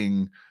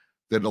saying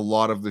that a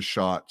lot of the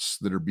shots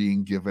that are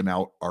being given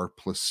out are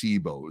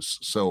placebos.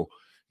 So,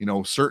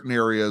 certain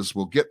areas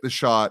will get the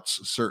shots,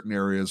 certain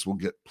areas will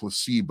get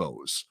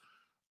placebos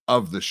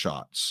of the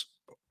shots.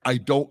 I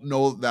don't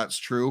know that that's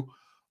true.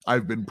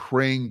 I've been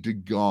praying to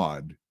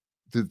God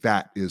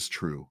that is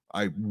true.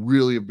 I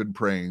really have been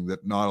praying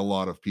that not a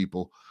lot of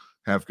people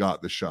have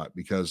got the shot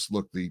because,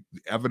 look, the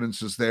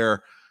evidence is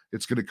there.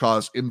 It's going to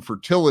cause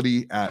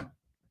infertility at,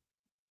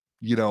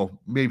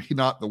 maybe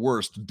not the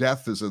worst.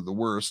 Death isn't the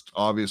worst,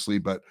 obviously,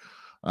 but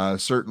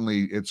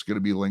certainly it's going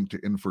to be linked to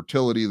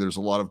infertility. There's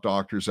a lot of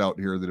doctors out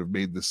here that have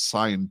made the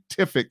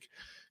scientific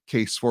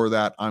case for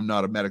that. I'm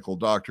not a medical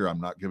doctor. I'm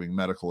not giving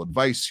medical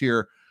advice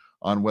here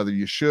on whether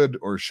you should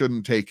or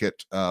shouldn't take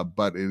it,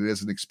 but it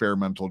is an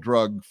experimental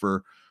drug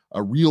for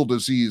a real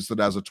disease that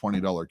has a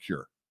 $20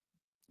 cure.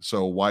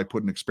 So why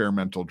put an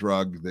experimental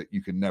drug that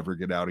you can never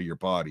get out of your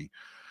body?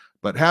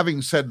 But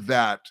having said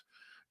that,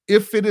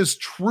 if it is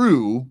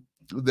true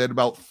that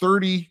about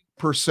 30%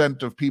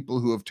 of people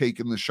who have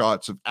taken the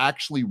shots have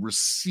actually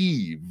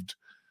received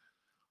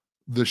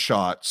the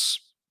shots.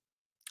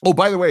 Oh,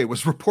 by the way, it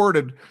was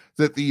reported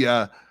that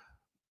the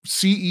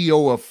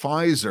CEO of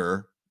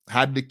Pfizer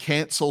had to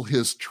cancel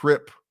his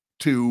trip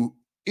to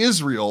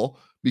Israel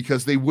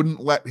because they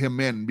wouldn't let him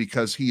in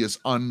because he is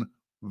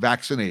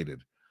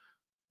unvaccinated.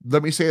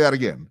 Let me say that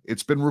again.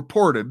 It's been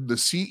reported the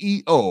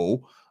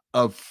CEO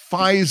of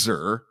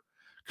Pfizer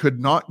could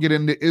not get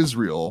into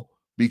Israel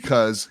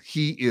because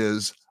he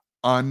is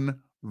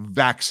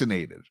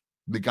unvaccinated.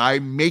 The guy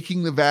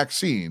making the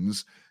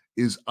vaccines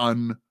is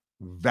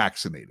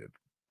unvaccinated.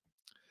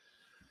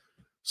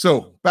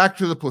 So back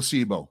to the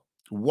placebo.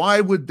 Why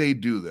would they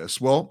do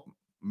this? Well,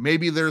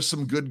 maybe there's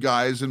some good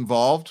guys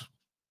involved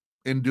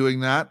in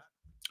doing that.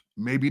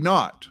 Maybe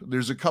not.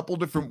 There's a couple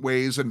different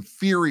ways and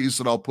theories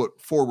that I'll put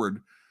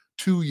forward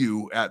to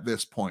you at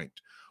this point.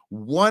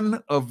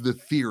 One of the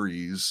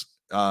theories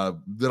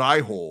that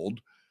I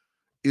hold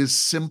is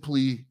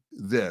simply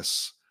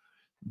this.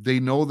 They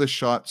know the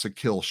shot's a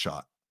kill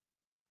shot.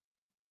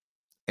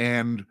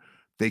 And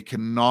they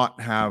cannot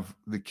have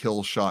the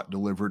kill shot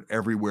delivered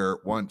everywhere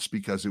at once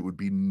because it would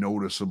be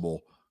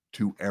noticeable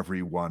to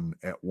everyone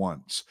at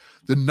once.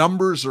 The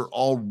numbers are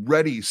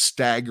already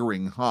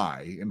staggering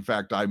high. In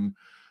fact, I'm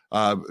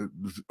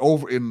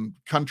over in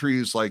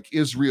countries like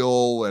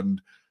Israel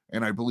and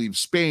I believe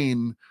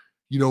Spain,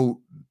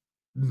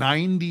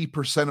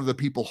 90% of the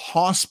people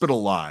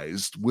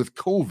hospitalized with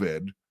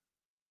COVID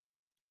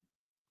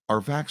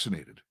are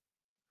vaccinated.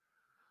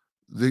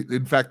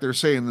 In fact, they're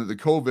saying that the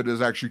COVID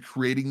is actually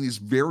creating these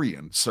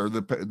variants, or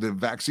the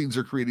vaccines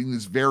are creating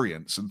these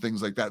variants and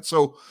things like that.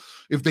 So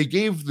if they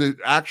gave the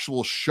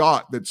actual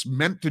shot that's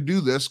meant to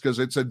do this, because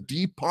it's a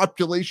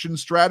depopulation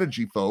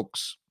strategy,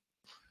 folks,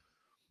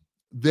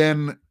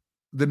 then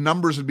the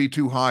numbers would be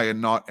too high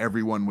and not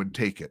everyone would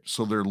take it.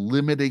 So they're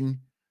limiting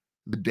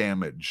the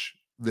damage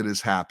that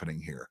is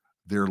happening here.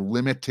 They're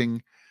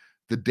limiting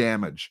the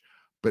damage.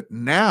 But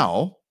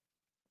now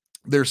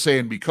they're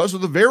saying because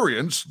of the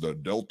variants, the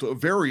Delta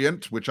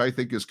variant, which I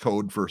think is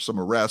code for some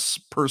arrests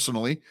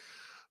personally,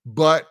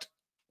 but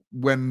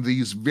when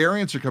these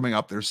variants are coming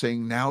up, they're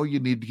saying now you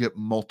need to get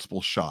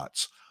multiple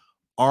shots.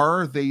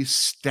 Are they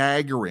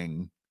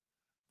staggering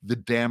the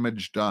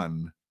damage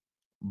done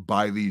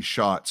by these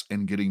shots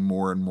and getting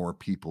more and more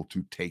people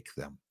to take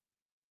them?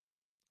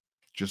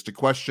 Just a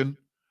question,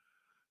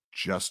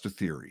 just a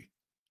theory.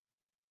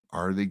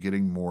 Are they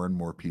getting more and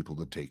more people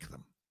to take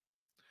them?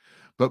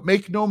 But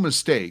make no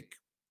mistake,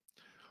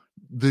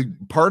 the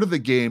part of the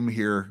game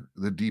here,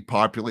 the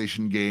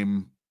depopulation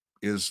game,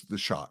 is the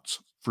shots,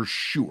 for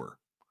sure.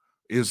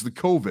 Is the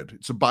COVID.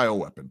 It's a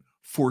bioweapon,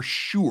 for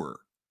sure.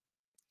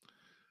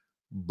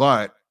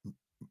 But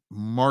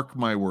mark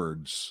my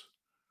words,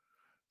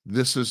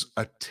 this is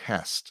a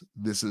test.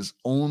 This is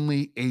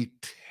only a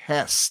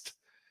test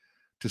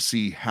to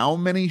see how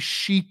many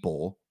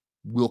sheeple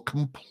will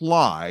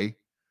comply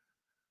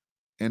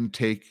and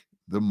take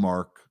the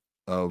mark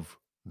of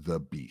the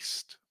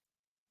beast.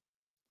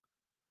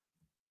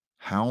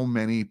 How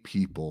many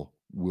people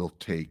will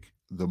take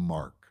the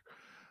mark?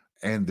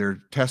 And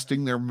they're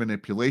testing their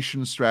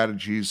manipulation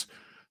strategies.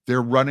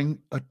 They're running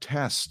a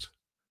test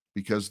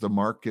because the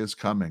mark is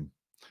coming.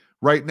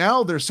 Right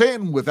now, they're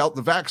saying without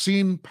the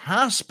vaccine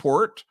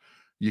passport,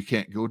 you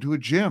can't go to a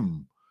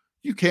gym.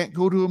 You can't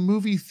go to a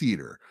movie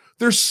theater.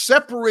 They're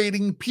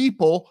separating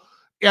people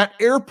at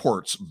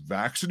airports,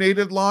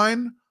 vaccinated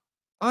line,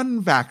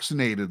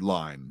 unvaccinated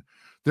line.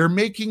 They're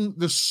making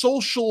the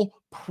social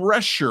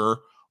pressure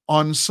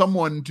on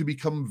someone to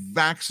become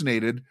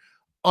vaccinated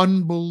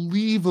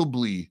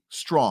unbelievably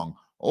strong.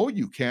 Oh,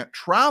 you can't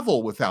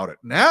travel without it.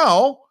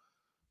 Now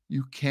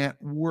you can't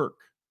work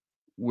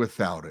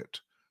without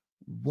it.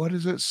 What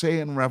does it say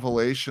in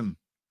Revelation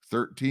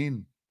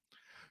 13?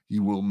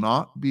 You will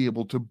not be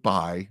able to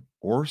buy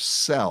or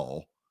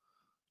sell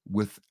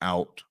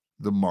without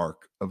the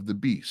mark of the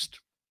beast.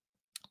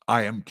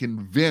 I am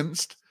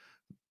convinced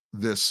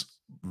this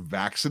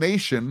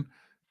vaccination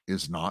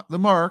is not the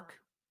mark.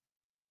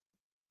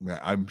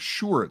 I'm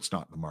sure it's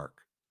not the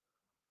mark,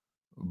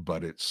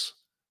 but it's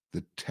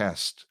the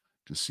test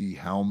to see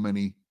how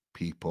many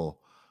people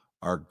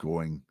are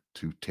going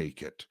to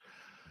take it.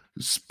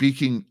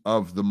 Speaking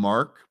of the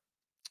mark,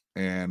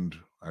 and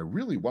I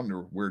really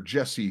wonder where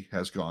Jessie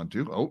has gone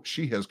to. Oh,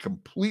 she has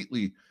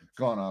completely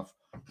gone off.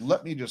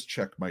 Let me just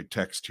check my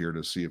text here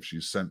to see if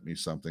she sent me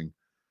something.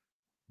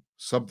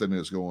 Something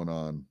is going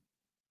on.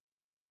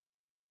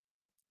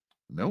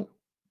 Nope.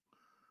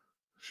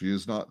 She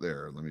is not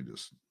there. Let me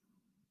just...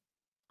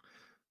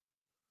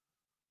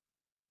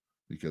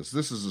 because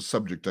this is a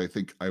subject I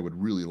think I would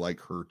really like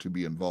her to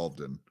be involved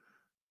in.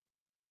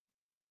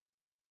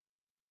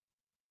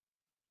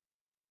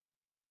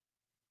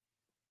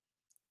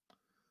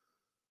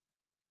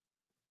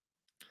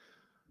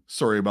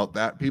 Sorry about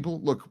that,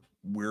 people. Look,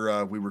 we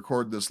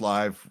record this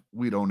live.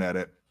 We don't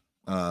edit.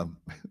 It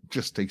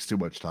just takes too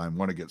much time.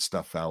 Want to get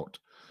stuff out.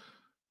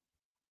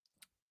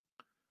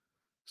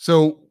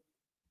 So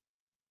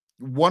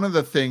one of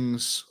the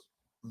things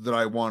that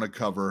I want to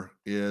cover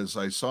is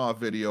I saw a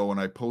video and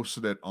I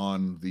posted it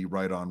on the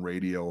Right On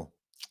Radio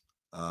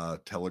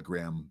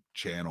Telegram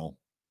channel.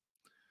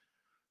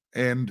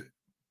 And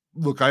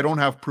look, I don't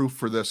have proof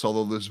for this,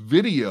 although this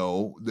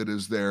video that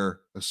is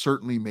there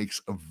certainly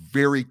makes a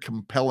very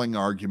compelling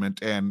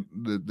argument. And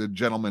the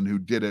gentleman who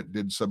did it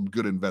did some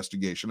good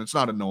investigation. It's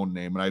not a known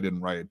name, and I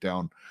didn't write it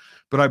down.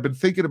 But I've been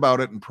thinking about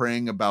it and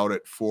praying about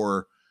it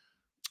for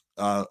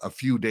a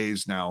few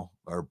days now,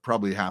 or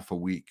probably half a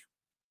week.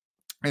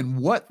 And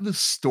what the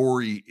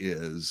story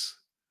is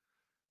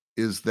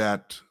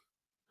that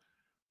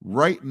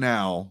right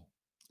now,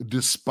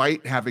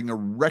 despite having a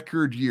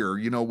record year,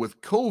 with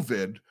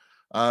COVID,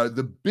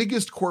 the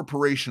biggest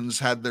corporations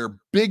had their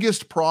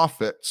biggest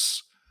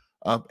profits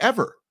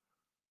ever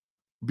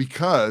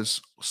because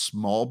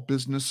small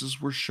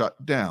businesses were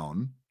shut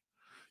down.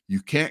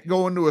 You can't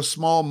go into a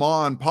small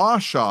ma and pa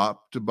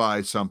shop to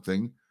buy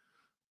something,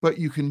 but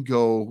you can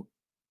go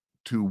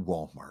to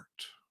Walmart.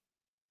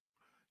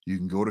 You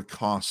can go to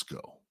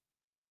Costco.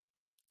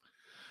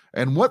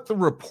 And what the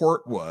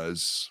report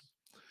was,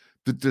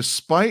 that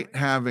despite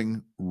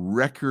having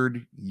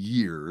record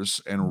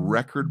years and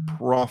record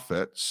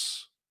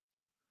profits,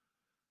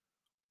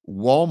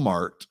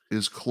 Walmart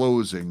is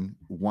closing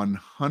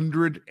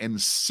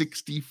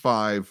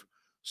 165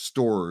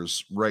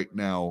 stores right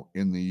now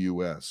in the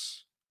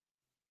U.S.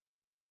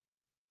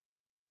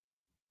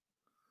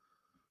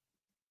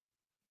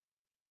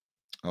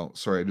 Oh,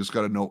 sorry. I just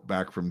got a note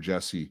back from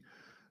Jessie.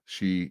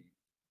 She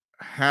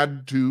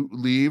had to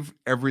leave.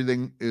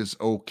 Everything is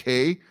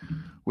okay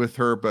with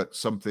her, but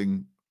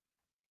something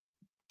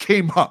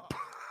came up.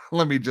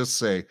 Let me just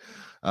say.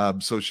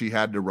 So she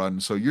had to run.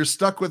 So you're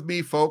stuck with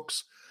me,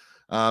 folks.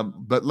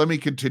 But let me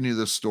continue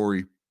this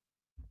story.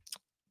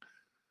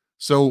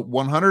 So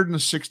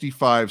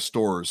 165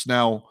 stores.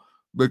 Now,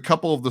 a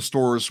couple of the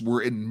stores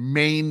were in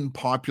main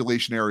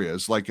population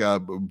areas, like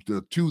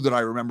the two that I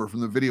remember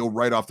from the video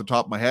right off the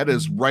top of my head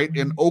is right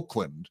in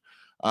Oakland,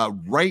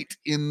 right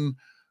in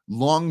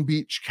Long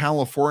Beach,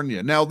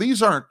 California. Now,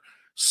 these aren't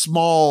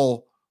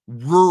small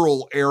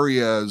rural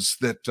areas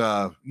that,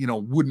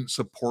 wouldn't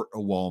support a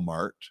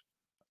Walmart.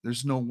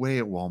 There's no way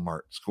a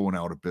Walmart's going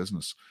out of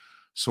business.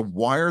 So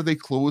why are they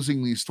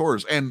closing these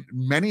stores? And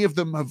many of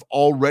them have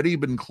already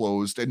been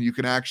closed, and you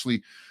can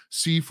actually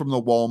see from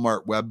the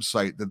Walmart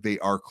website that they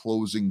are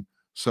closing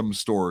some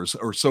stores,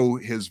 or so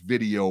his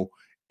video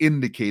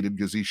indicated,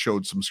 because he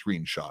showed some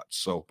screenshots.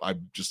 So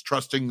I'm just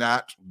trusting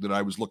that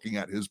I was looking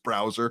at his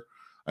browser.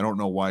 I don't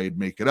know why he'd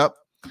make it up.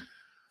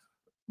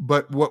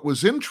 But what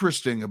was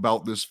interesting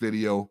about this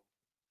video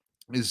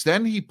is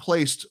then he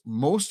placed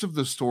most of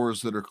the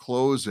stores that are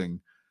closing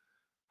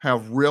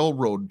have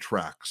railroad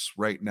tracks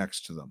right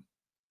next to them.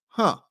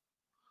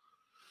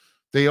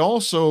 They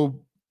also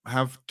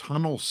have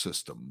tunnel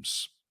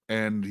systems,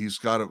 and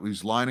he's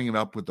lining it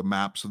up with the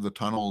maps of the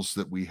tunnels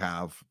that we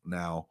have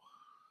now.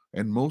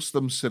 And most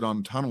of them sit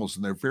on tunnels,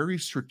 and they're very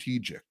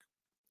strategic.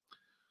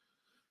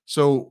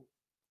 So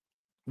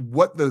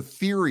what the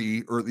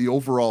theory, or the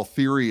overall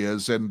theory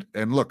is, and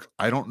look,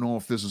 I don't know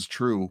if this is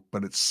true,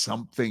 but it's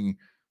something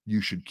you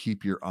should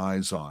keep your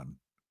eyes on.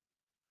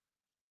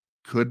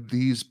 Could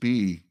these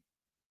be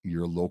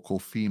your local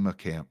FEMA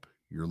camp,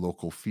 your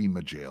local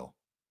FEMA jail?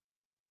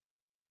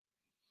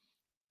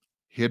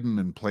 hidden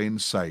in plain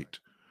sight.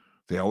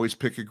 They always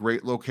pick a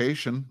great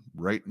location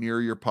right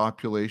near your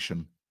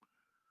population.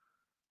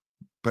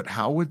 But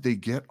how would they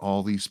get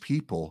all these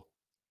people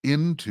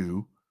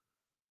into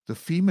the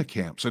FEMA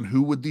camps? And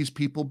who would these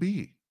people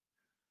be?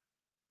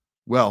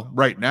 Well,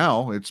 right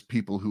now, it's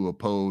people who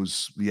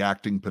oppose the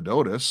acting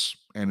Pedotas,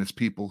 and it's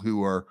people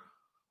who are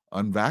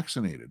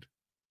unvaccinated.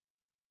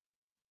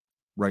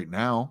 Right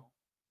now,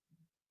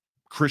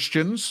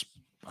 Christians,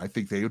 I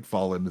think they would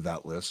fall into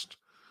that list.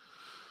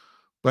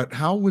 But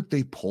how would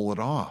they pull it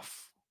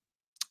off?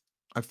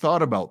 I've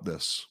thought about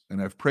this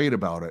and I've prayed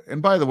about it.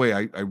 And by the way,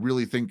 I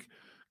really think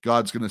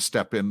God's going to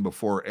step in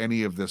before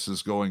any of this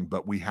is going,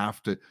 but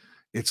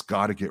it's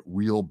got to get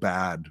real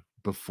bad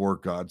before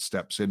God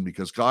steps in,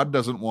 because God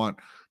doesn't want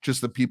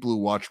just the people who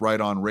watch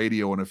Right On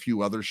Radio and a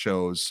few other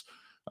shows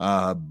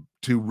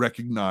to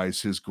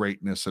recognize his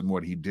greatness and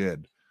what he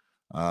did,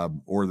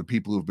 or the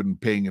people who've been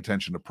paying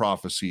attention to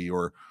prophecy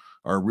or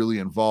are really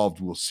involved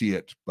will see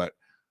it. But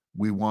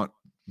we want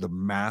the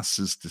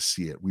masses to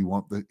see it.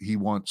 He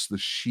wants the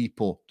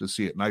sheeple to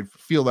see it. And I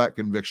feel that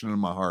conviction in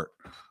my heart.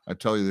 I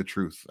tell you the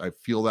truth. I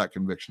feel that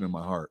conviction in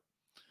my heart.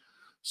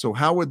 So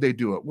how would they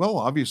do it? Well,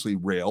 obviously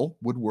rail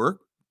would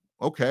work.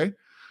 Okay.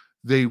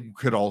 They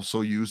could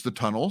also use the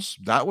tunnels.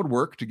 That would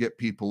work to get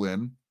people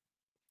in.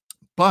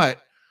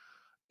 But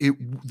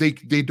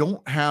they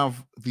don't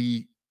have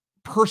the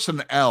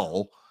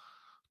personnel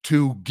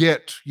to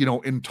get,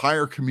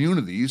 entire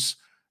communities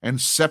and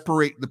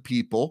separate the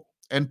people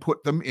and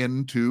put them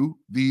into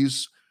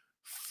these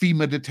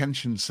FEMA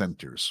detention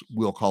centers,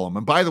 we'll call them.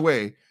 And by the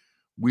way,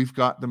 we've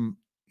got them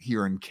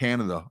here in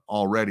Canada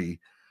already.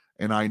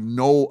 And I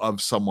know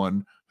of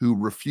someone who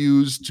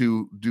refused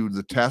to do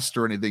the test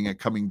or anything and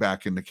coming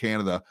back into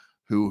Canada,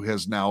 who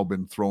has now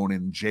been thrown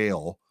in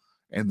jail,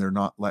 and they're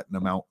not letting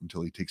him out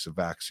until he takes a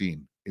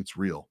vaccine. It's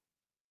real.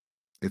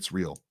 It's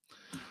real.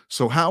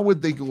 So how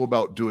would they go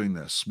about doing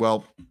this?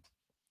 Well,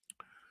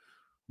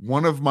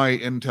 one of my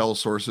intel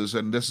sources,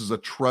 and this is a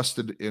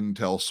trusted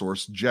intel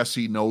source,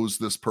 Jesse knows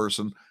this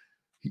person.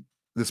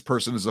 This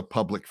person is a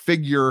public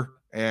figure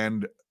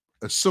and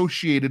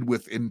associated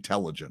with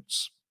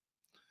intelligence.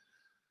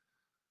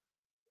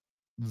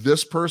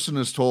 This person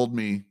has told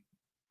me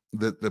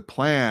that the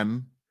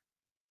plan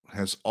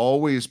has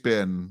always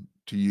been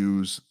to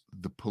use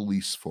the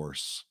police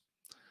force.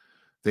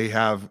 They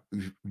have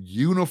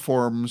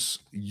uniforms,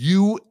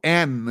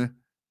 UN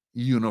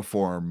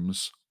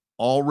uniforms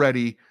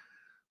already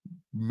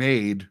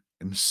made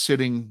and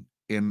sitting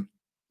in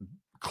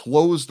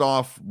closed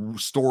off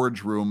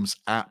storage rooms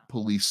at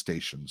police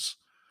stations.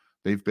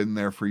 They've been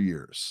there for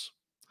years.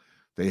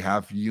 They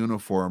have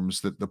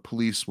uniforms that the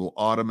police will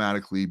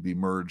automatically be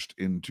merged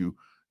into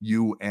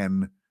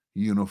UN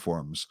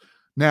uniforms.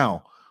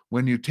 Now,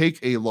 when you take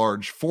a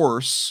large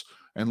force,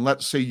 and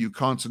let's say you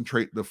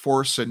concentrate the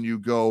force and you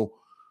go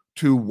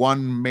to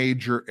one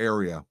major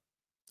area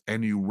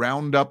and you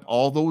round up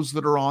all those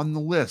that are on the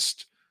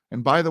list.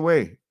 And by the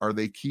way, are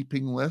they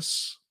keeping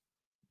lists?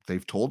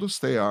 They've told us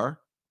they are.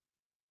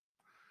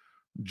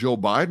 Joe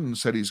Biden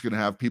said he's going to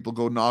have people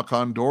go knock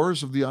on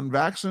doors of the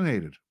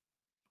unvaccinated.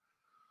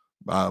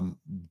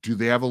 Do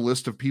they have a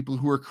list of people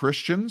who are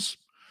Christians?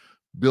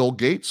 Bill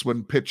Gates,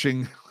 when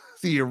pitching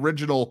the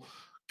original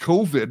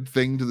COVID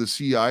thing to the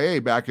CIA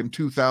back in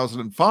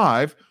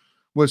 2005,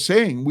 was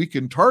saying we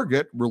can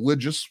target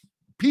religious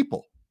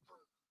people.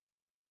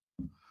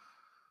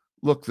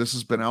 Look, this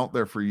has been out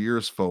there for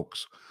years,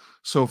 folks.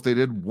 So if they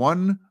did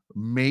one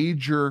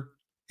major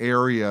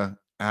area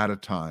at a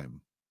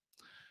time,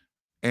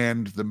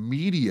 and the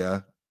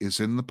media is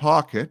in the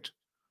pocket,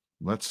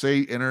 let's say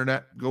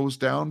internet goes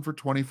down for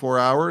 24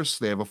 hours.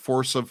 They have a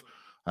force of,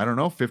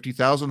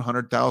 50,000,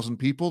 100,000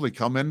 people. They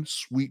come in,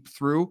 sweep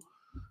through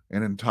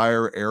an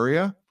entire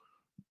area.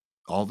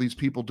 All these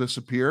people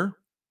disappear.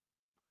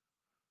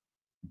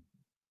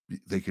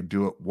 They could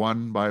do it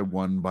one by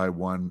one by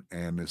one.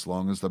 And as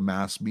long as the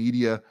mass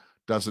media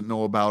doesn't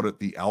know about it,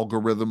 the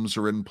algorithms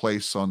are in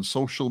place on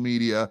social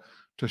media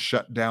to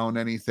shut down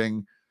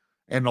anything.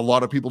 And a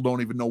lot of people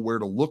don't even know where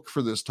to look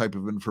for this type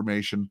of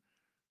information.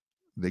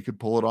 They could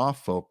pull it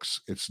off,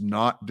 folks. It's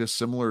not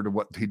dissimilar to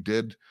what they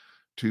did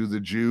to the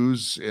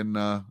Jews in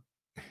the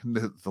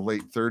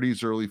late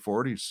 30s, early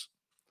 40s.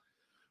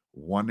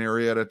 One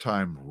area at a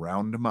time,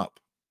 round them up,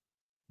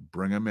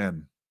 bring them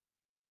in.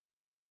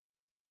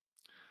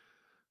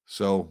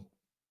 So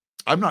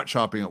I'm not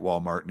shopping at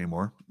Walmart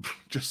anymore.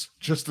 just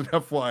an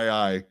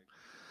FYI.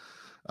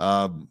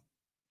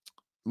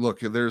 Look,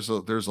 there's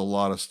a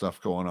lot of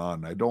stuff going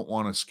on. I don't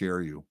want to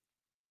scare you,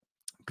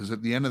 because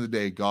at the end of the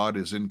day, God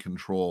is in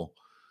control.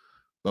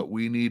 But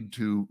we need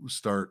to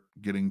start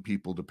getting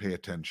people to pay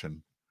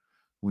attention.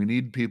 We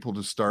need people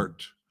to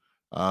start.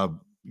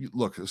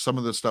 Look, some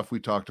of the stuff we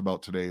talked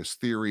about today is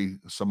theory.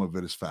 Some of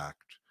it is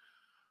fact.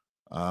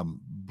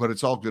 But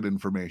it's all good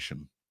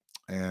information.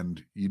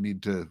 And you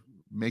need to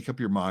make up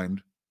your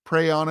mind,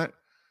 pray on it,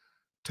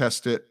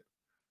 test it.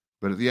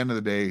 But at the end of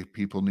the day,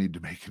 people need to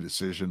make a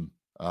decision.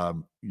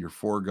 You're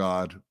for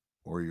God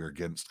or you're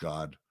against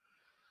God.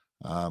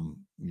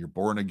 You're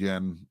born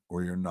again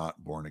or you're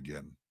not born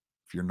again.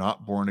 If you're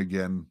not born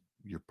again,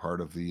 you're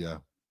part of the,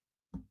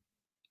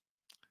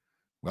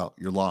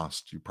 you're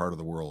lost. You're part of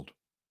the world.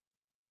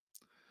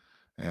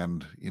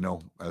 And,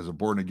 as a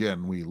born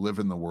again, we live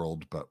in the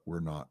world, but we're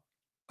not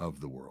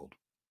of the world.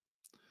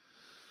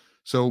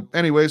 So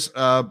anyways,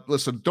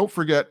 listen, don't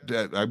forget,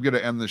 I'm going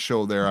to end the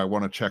show there. I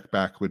want to check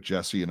back with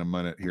Jesse in a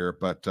minute here,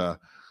 but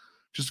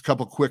just a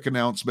couple quick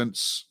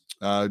announcements.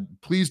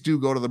 Please do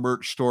go to the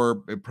merch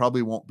store. It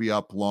probably won't be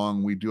up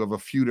long. We do have a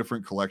few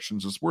different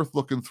collections. It's worth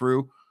looking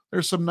through.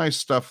 There's some nice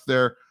stuff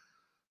there.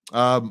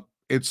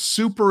 It's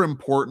super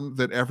important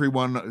that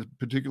everyone,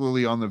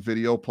 particularly on the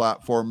video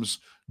platforms,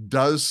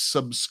 does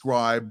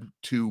subscribe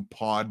to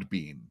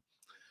Podbean.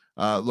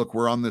 Look,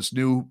 we're on this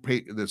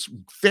this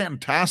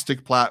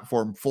fantastic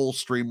platform,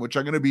 Fullstream, which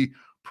I'm going to be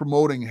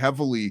promoting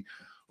heavily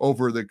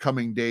over the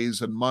coming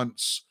days and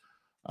months.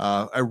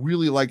 I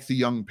really like the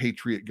young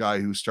patriot guy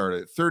who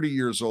started at 30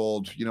 years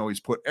old.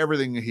 He's put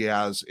everything he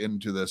has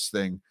into this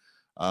thing.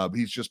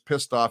 He's just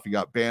pissed off. He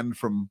got banned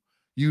from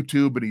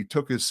YouTube, and he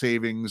took his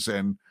savings,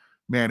 and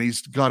man,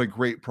 he's got a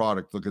great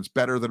product. Look, it's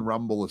better than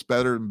Rumble. It's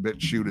better than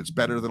BitChute. It's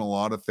better than a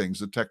lot of things.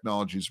 The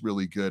technology is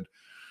really good,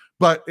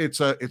 but it's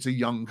a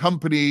young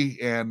company,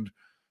 and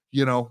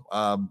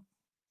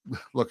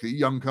look,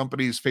 young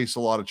companies face a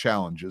lot of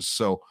challenges.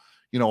 So,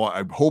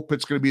 I hope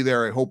it's going to be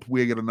there. I hope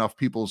we get enough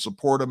people to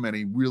support him and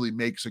he really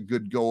makes a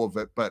good go of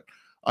it. But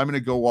I'm going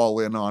to go all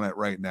in on it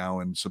right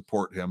now and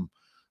support him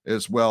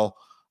as well.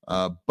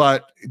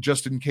 But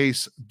just in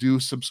case, do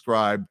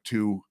subscribe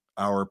to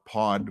our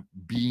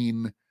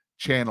Podbean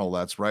channel.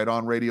 That's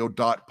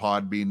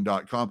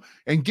rightonradio.podbean.com,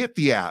 and get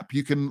the app.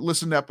 You can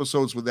listen to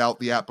episodes without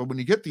the app, but when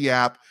you get the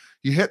app,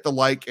 you hit the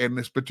like, and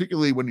it's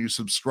particularly when you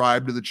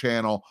subscribe to the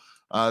channel,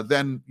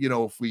 then,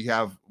 if we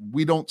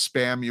don't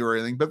spam you or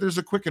anything, but there's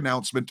a quick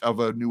announcement of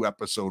a new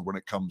episode when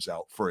it comes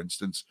out, for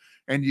instance,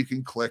 and you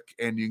can click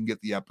and you can get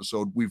the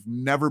episode. We've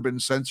never been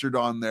censored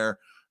on there,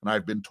 and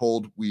I've been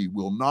told we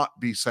will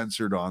not be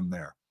censored on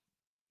there.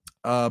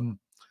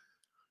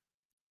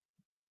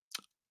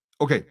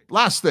 Okay,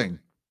 last thing.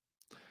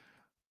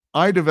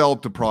 I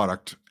developed a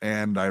product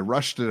and I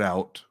rushed it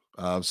out.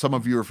 Some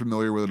of you are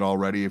familiar with it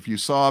already. If you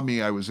saw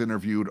me, I was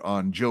interviewed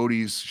on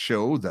Jody's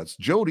show. That's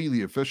Jody,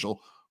 the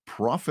official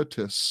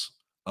prophetess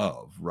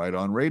of Right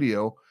On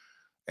Radio.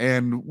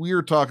 And we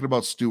were talking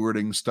about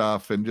stewarding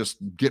stuff and just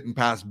getting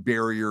past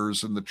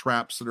barriers and the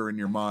traps that are in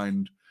your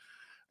mind.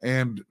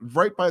 And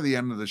right by the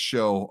end of the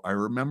show, I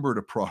remembered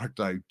a product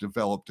I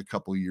developed a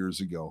couple of years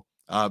ago.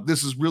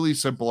 This is really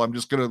simple. I'm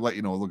just going to let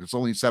you know, look, it's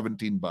only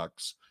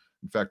 $17.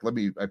 In fact,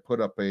 I put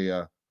up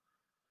a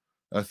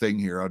thing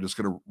here. I'm just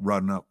going to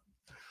run up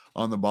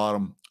on the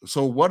bottom.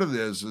 So what it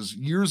is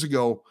years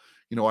ago,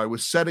 I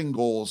was setting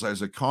goals. I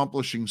was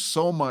accomplishing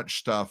so much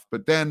stuff.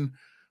 But then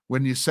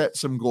when you set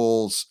some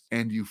goals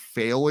and you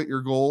fail at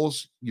your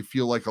goals, you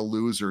feel like a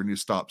loser and you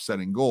stop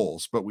setting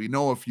goals. But we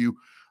know if you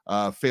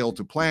fail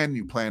to plan,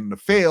 you plan to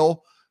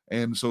fail.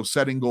 And so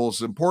setting goals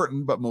is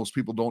important, but most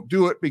people don't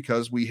do it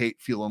because we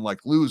hate feeling like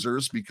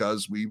losers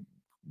because we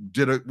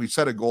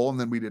set a goal and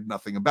then we did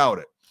nothing about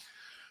it.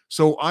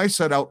 So I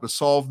set out to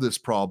solve this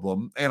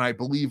problem, and I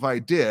believe I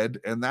did.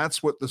 And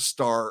that's what the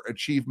STAR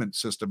achievement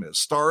system is.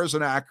 STAR is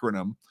an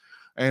acronym,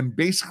 and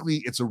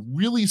basically it's a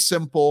really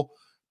simple,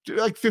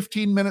 like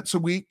 15 minutes a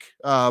week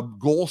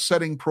goal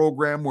setting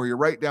program where you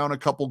write down a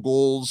couple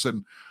goals,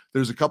 and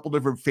there's a couple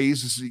different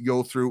phases that you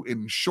go through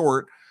in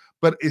short.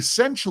 But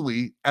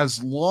essentially,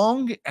 as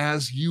long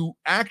as you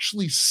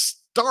actually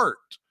start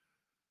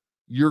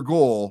your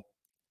goal,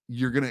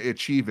 you're going to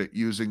achieve it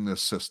using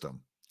this system.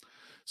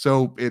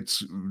 So it's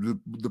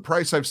the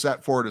price I've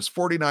set for it is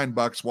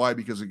 $49. Why?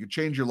 Because it could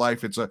change your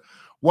life. It's a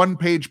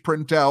one-page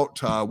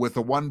printout with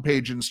a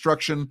one-page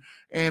instruction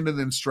and an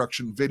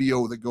instruction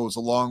video that goes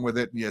along with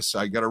it. And yes,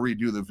 I got to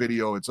redo the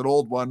video. It's an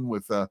old one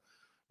with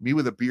me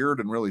with a beard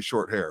and really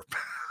short hair.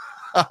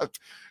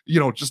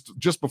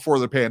 Just before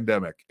the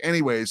pandemic.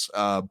 Anyways,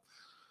 I'm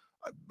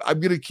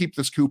going to keep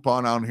this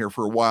coupon on here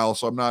for a while,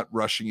 so I'm not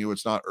rushing you.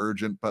 It's not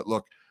urgent, but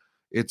look,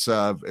 it's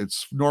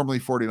normally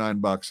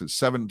 $49. It's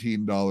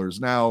 $17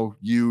 now.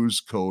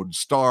 Use code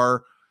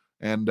STAR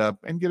and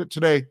get it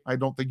today. I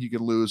don't think you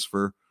can lose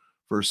for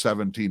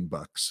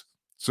 $17.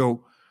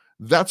 So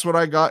that's what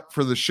I got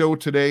for the show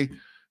today.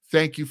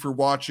 Thank you for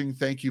watching.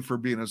 Thank you for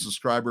being a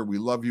subscriber. We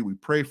love you. We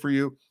pray for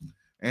you.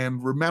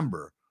 And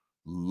remember,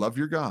 love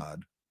your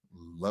God,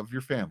 love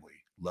your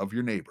family, love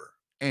your neighbor,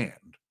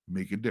 and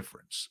make a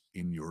difference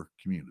in your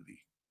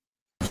community.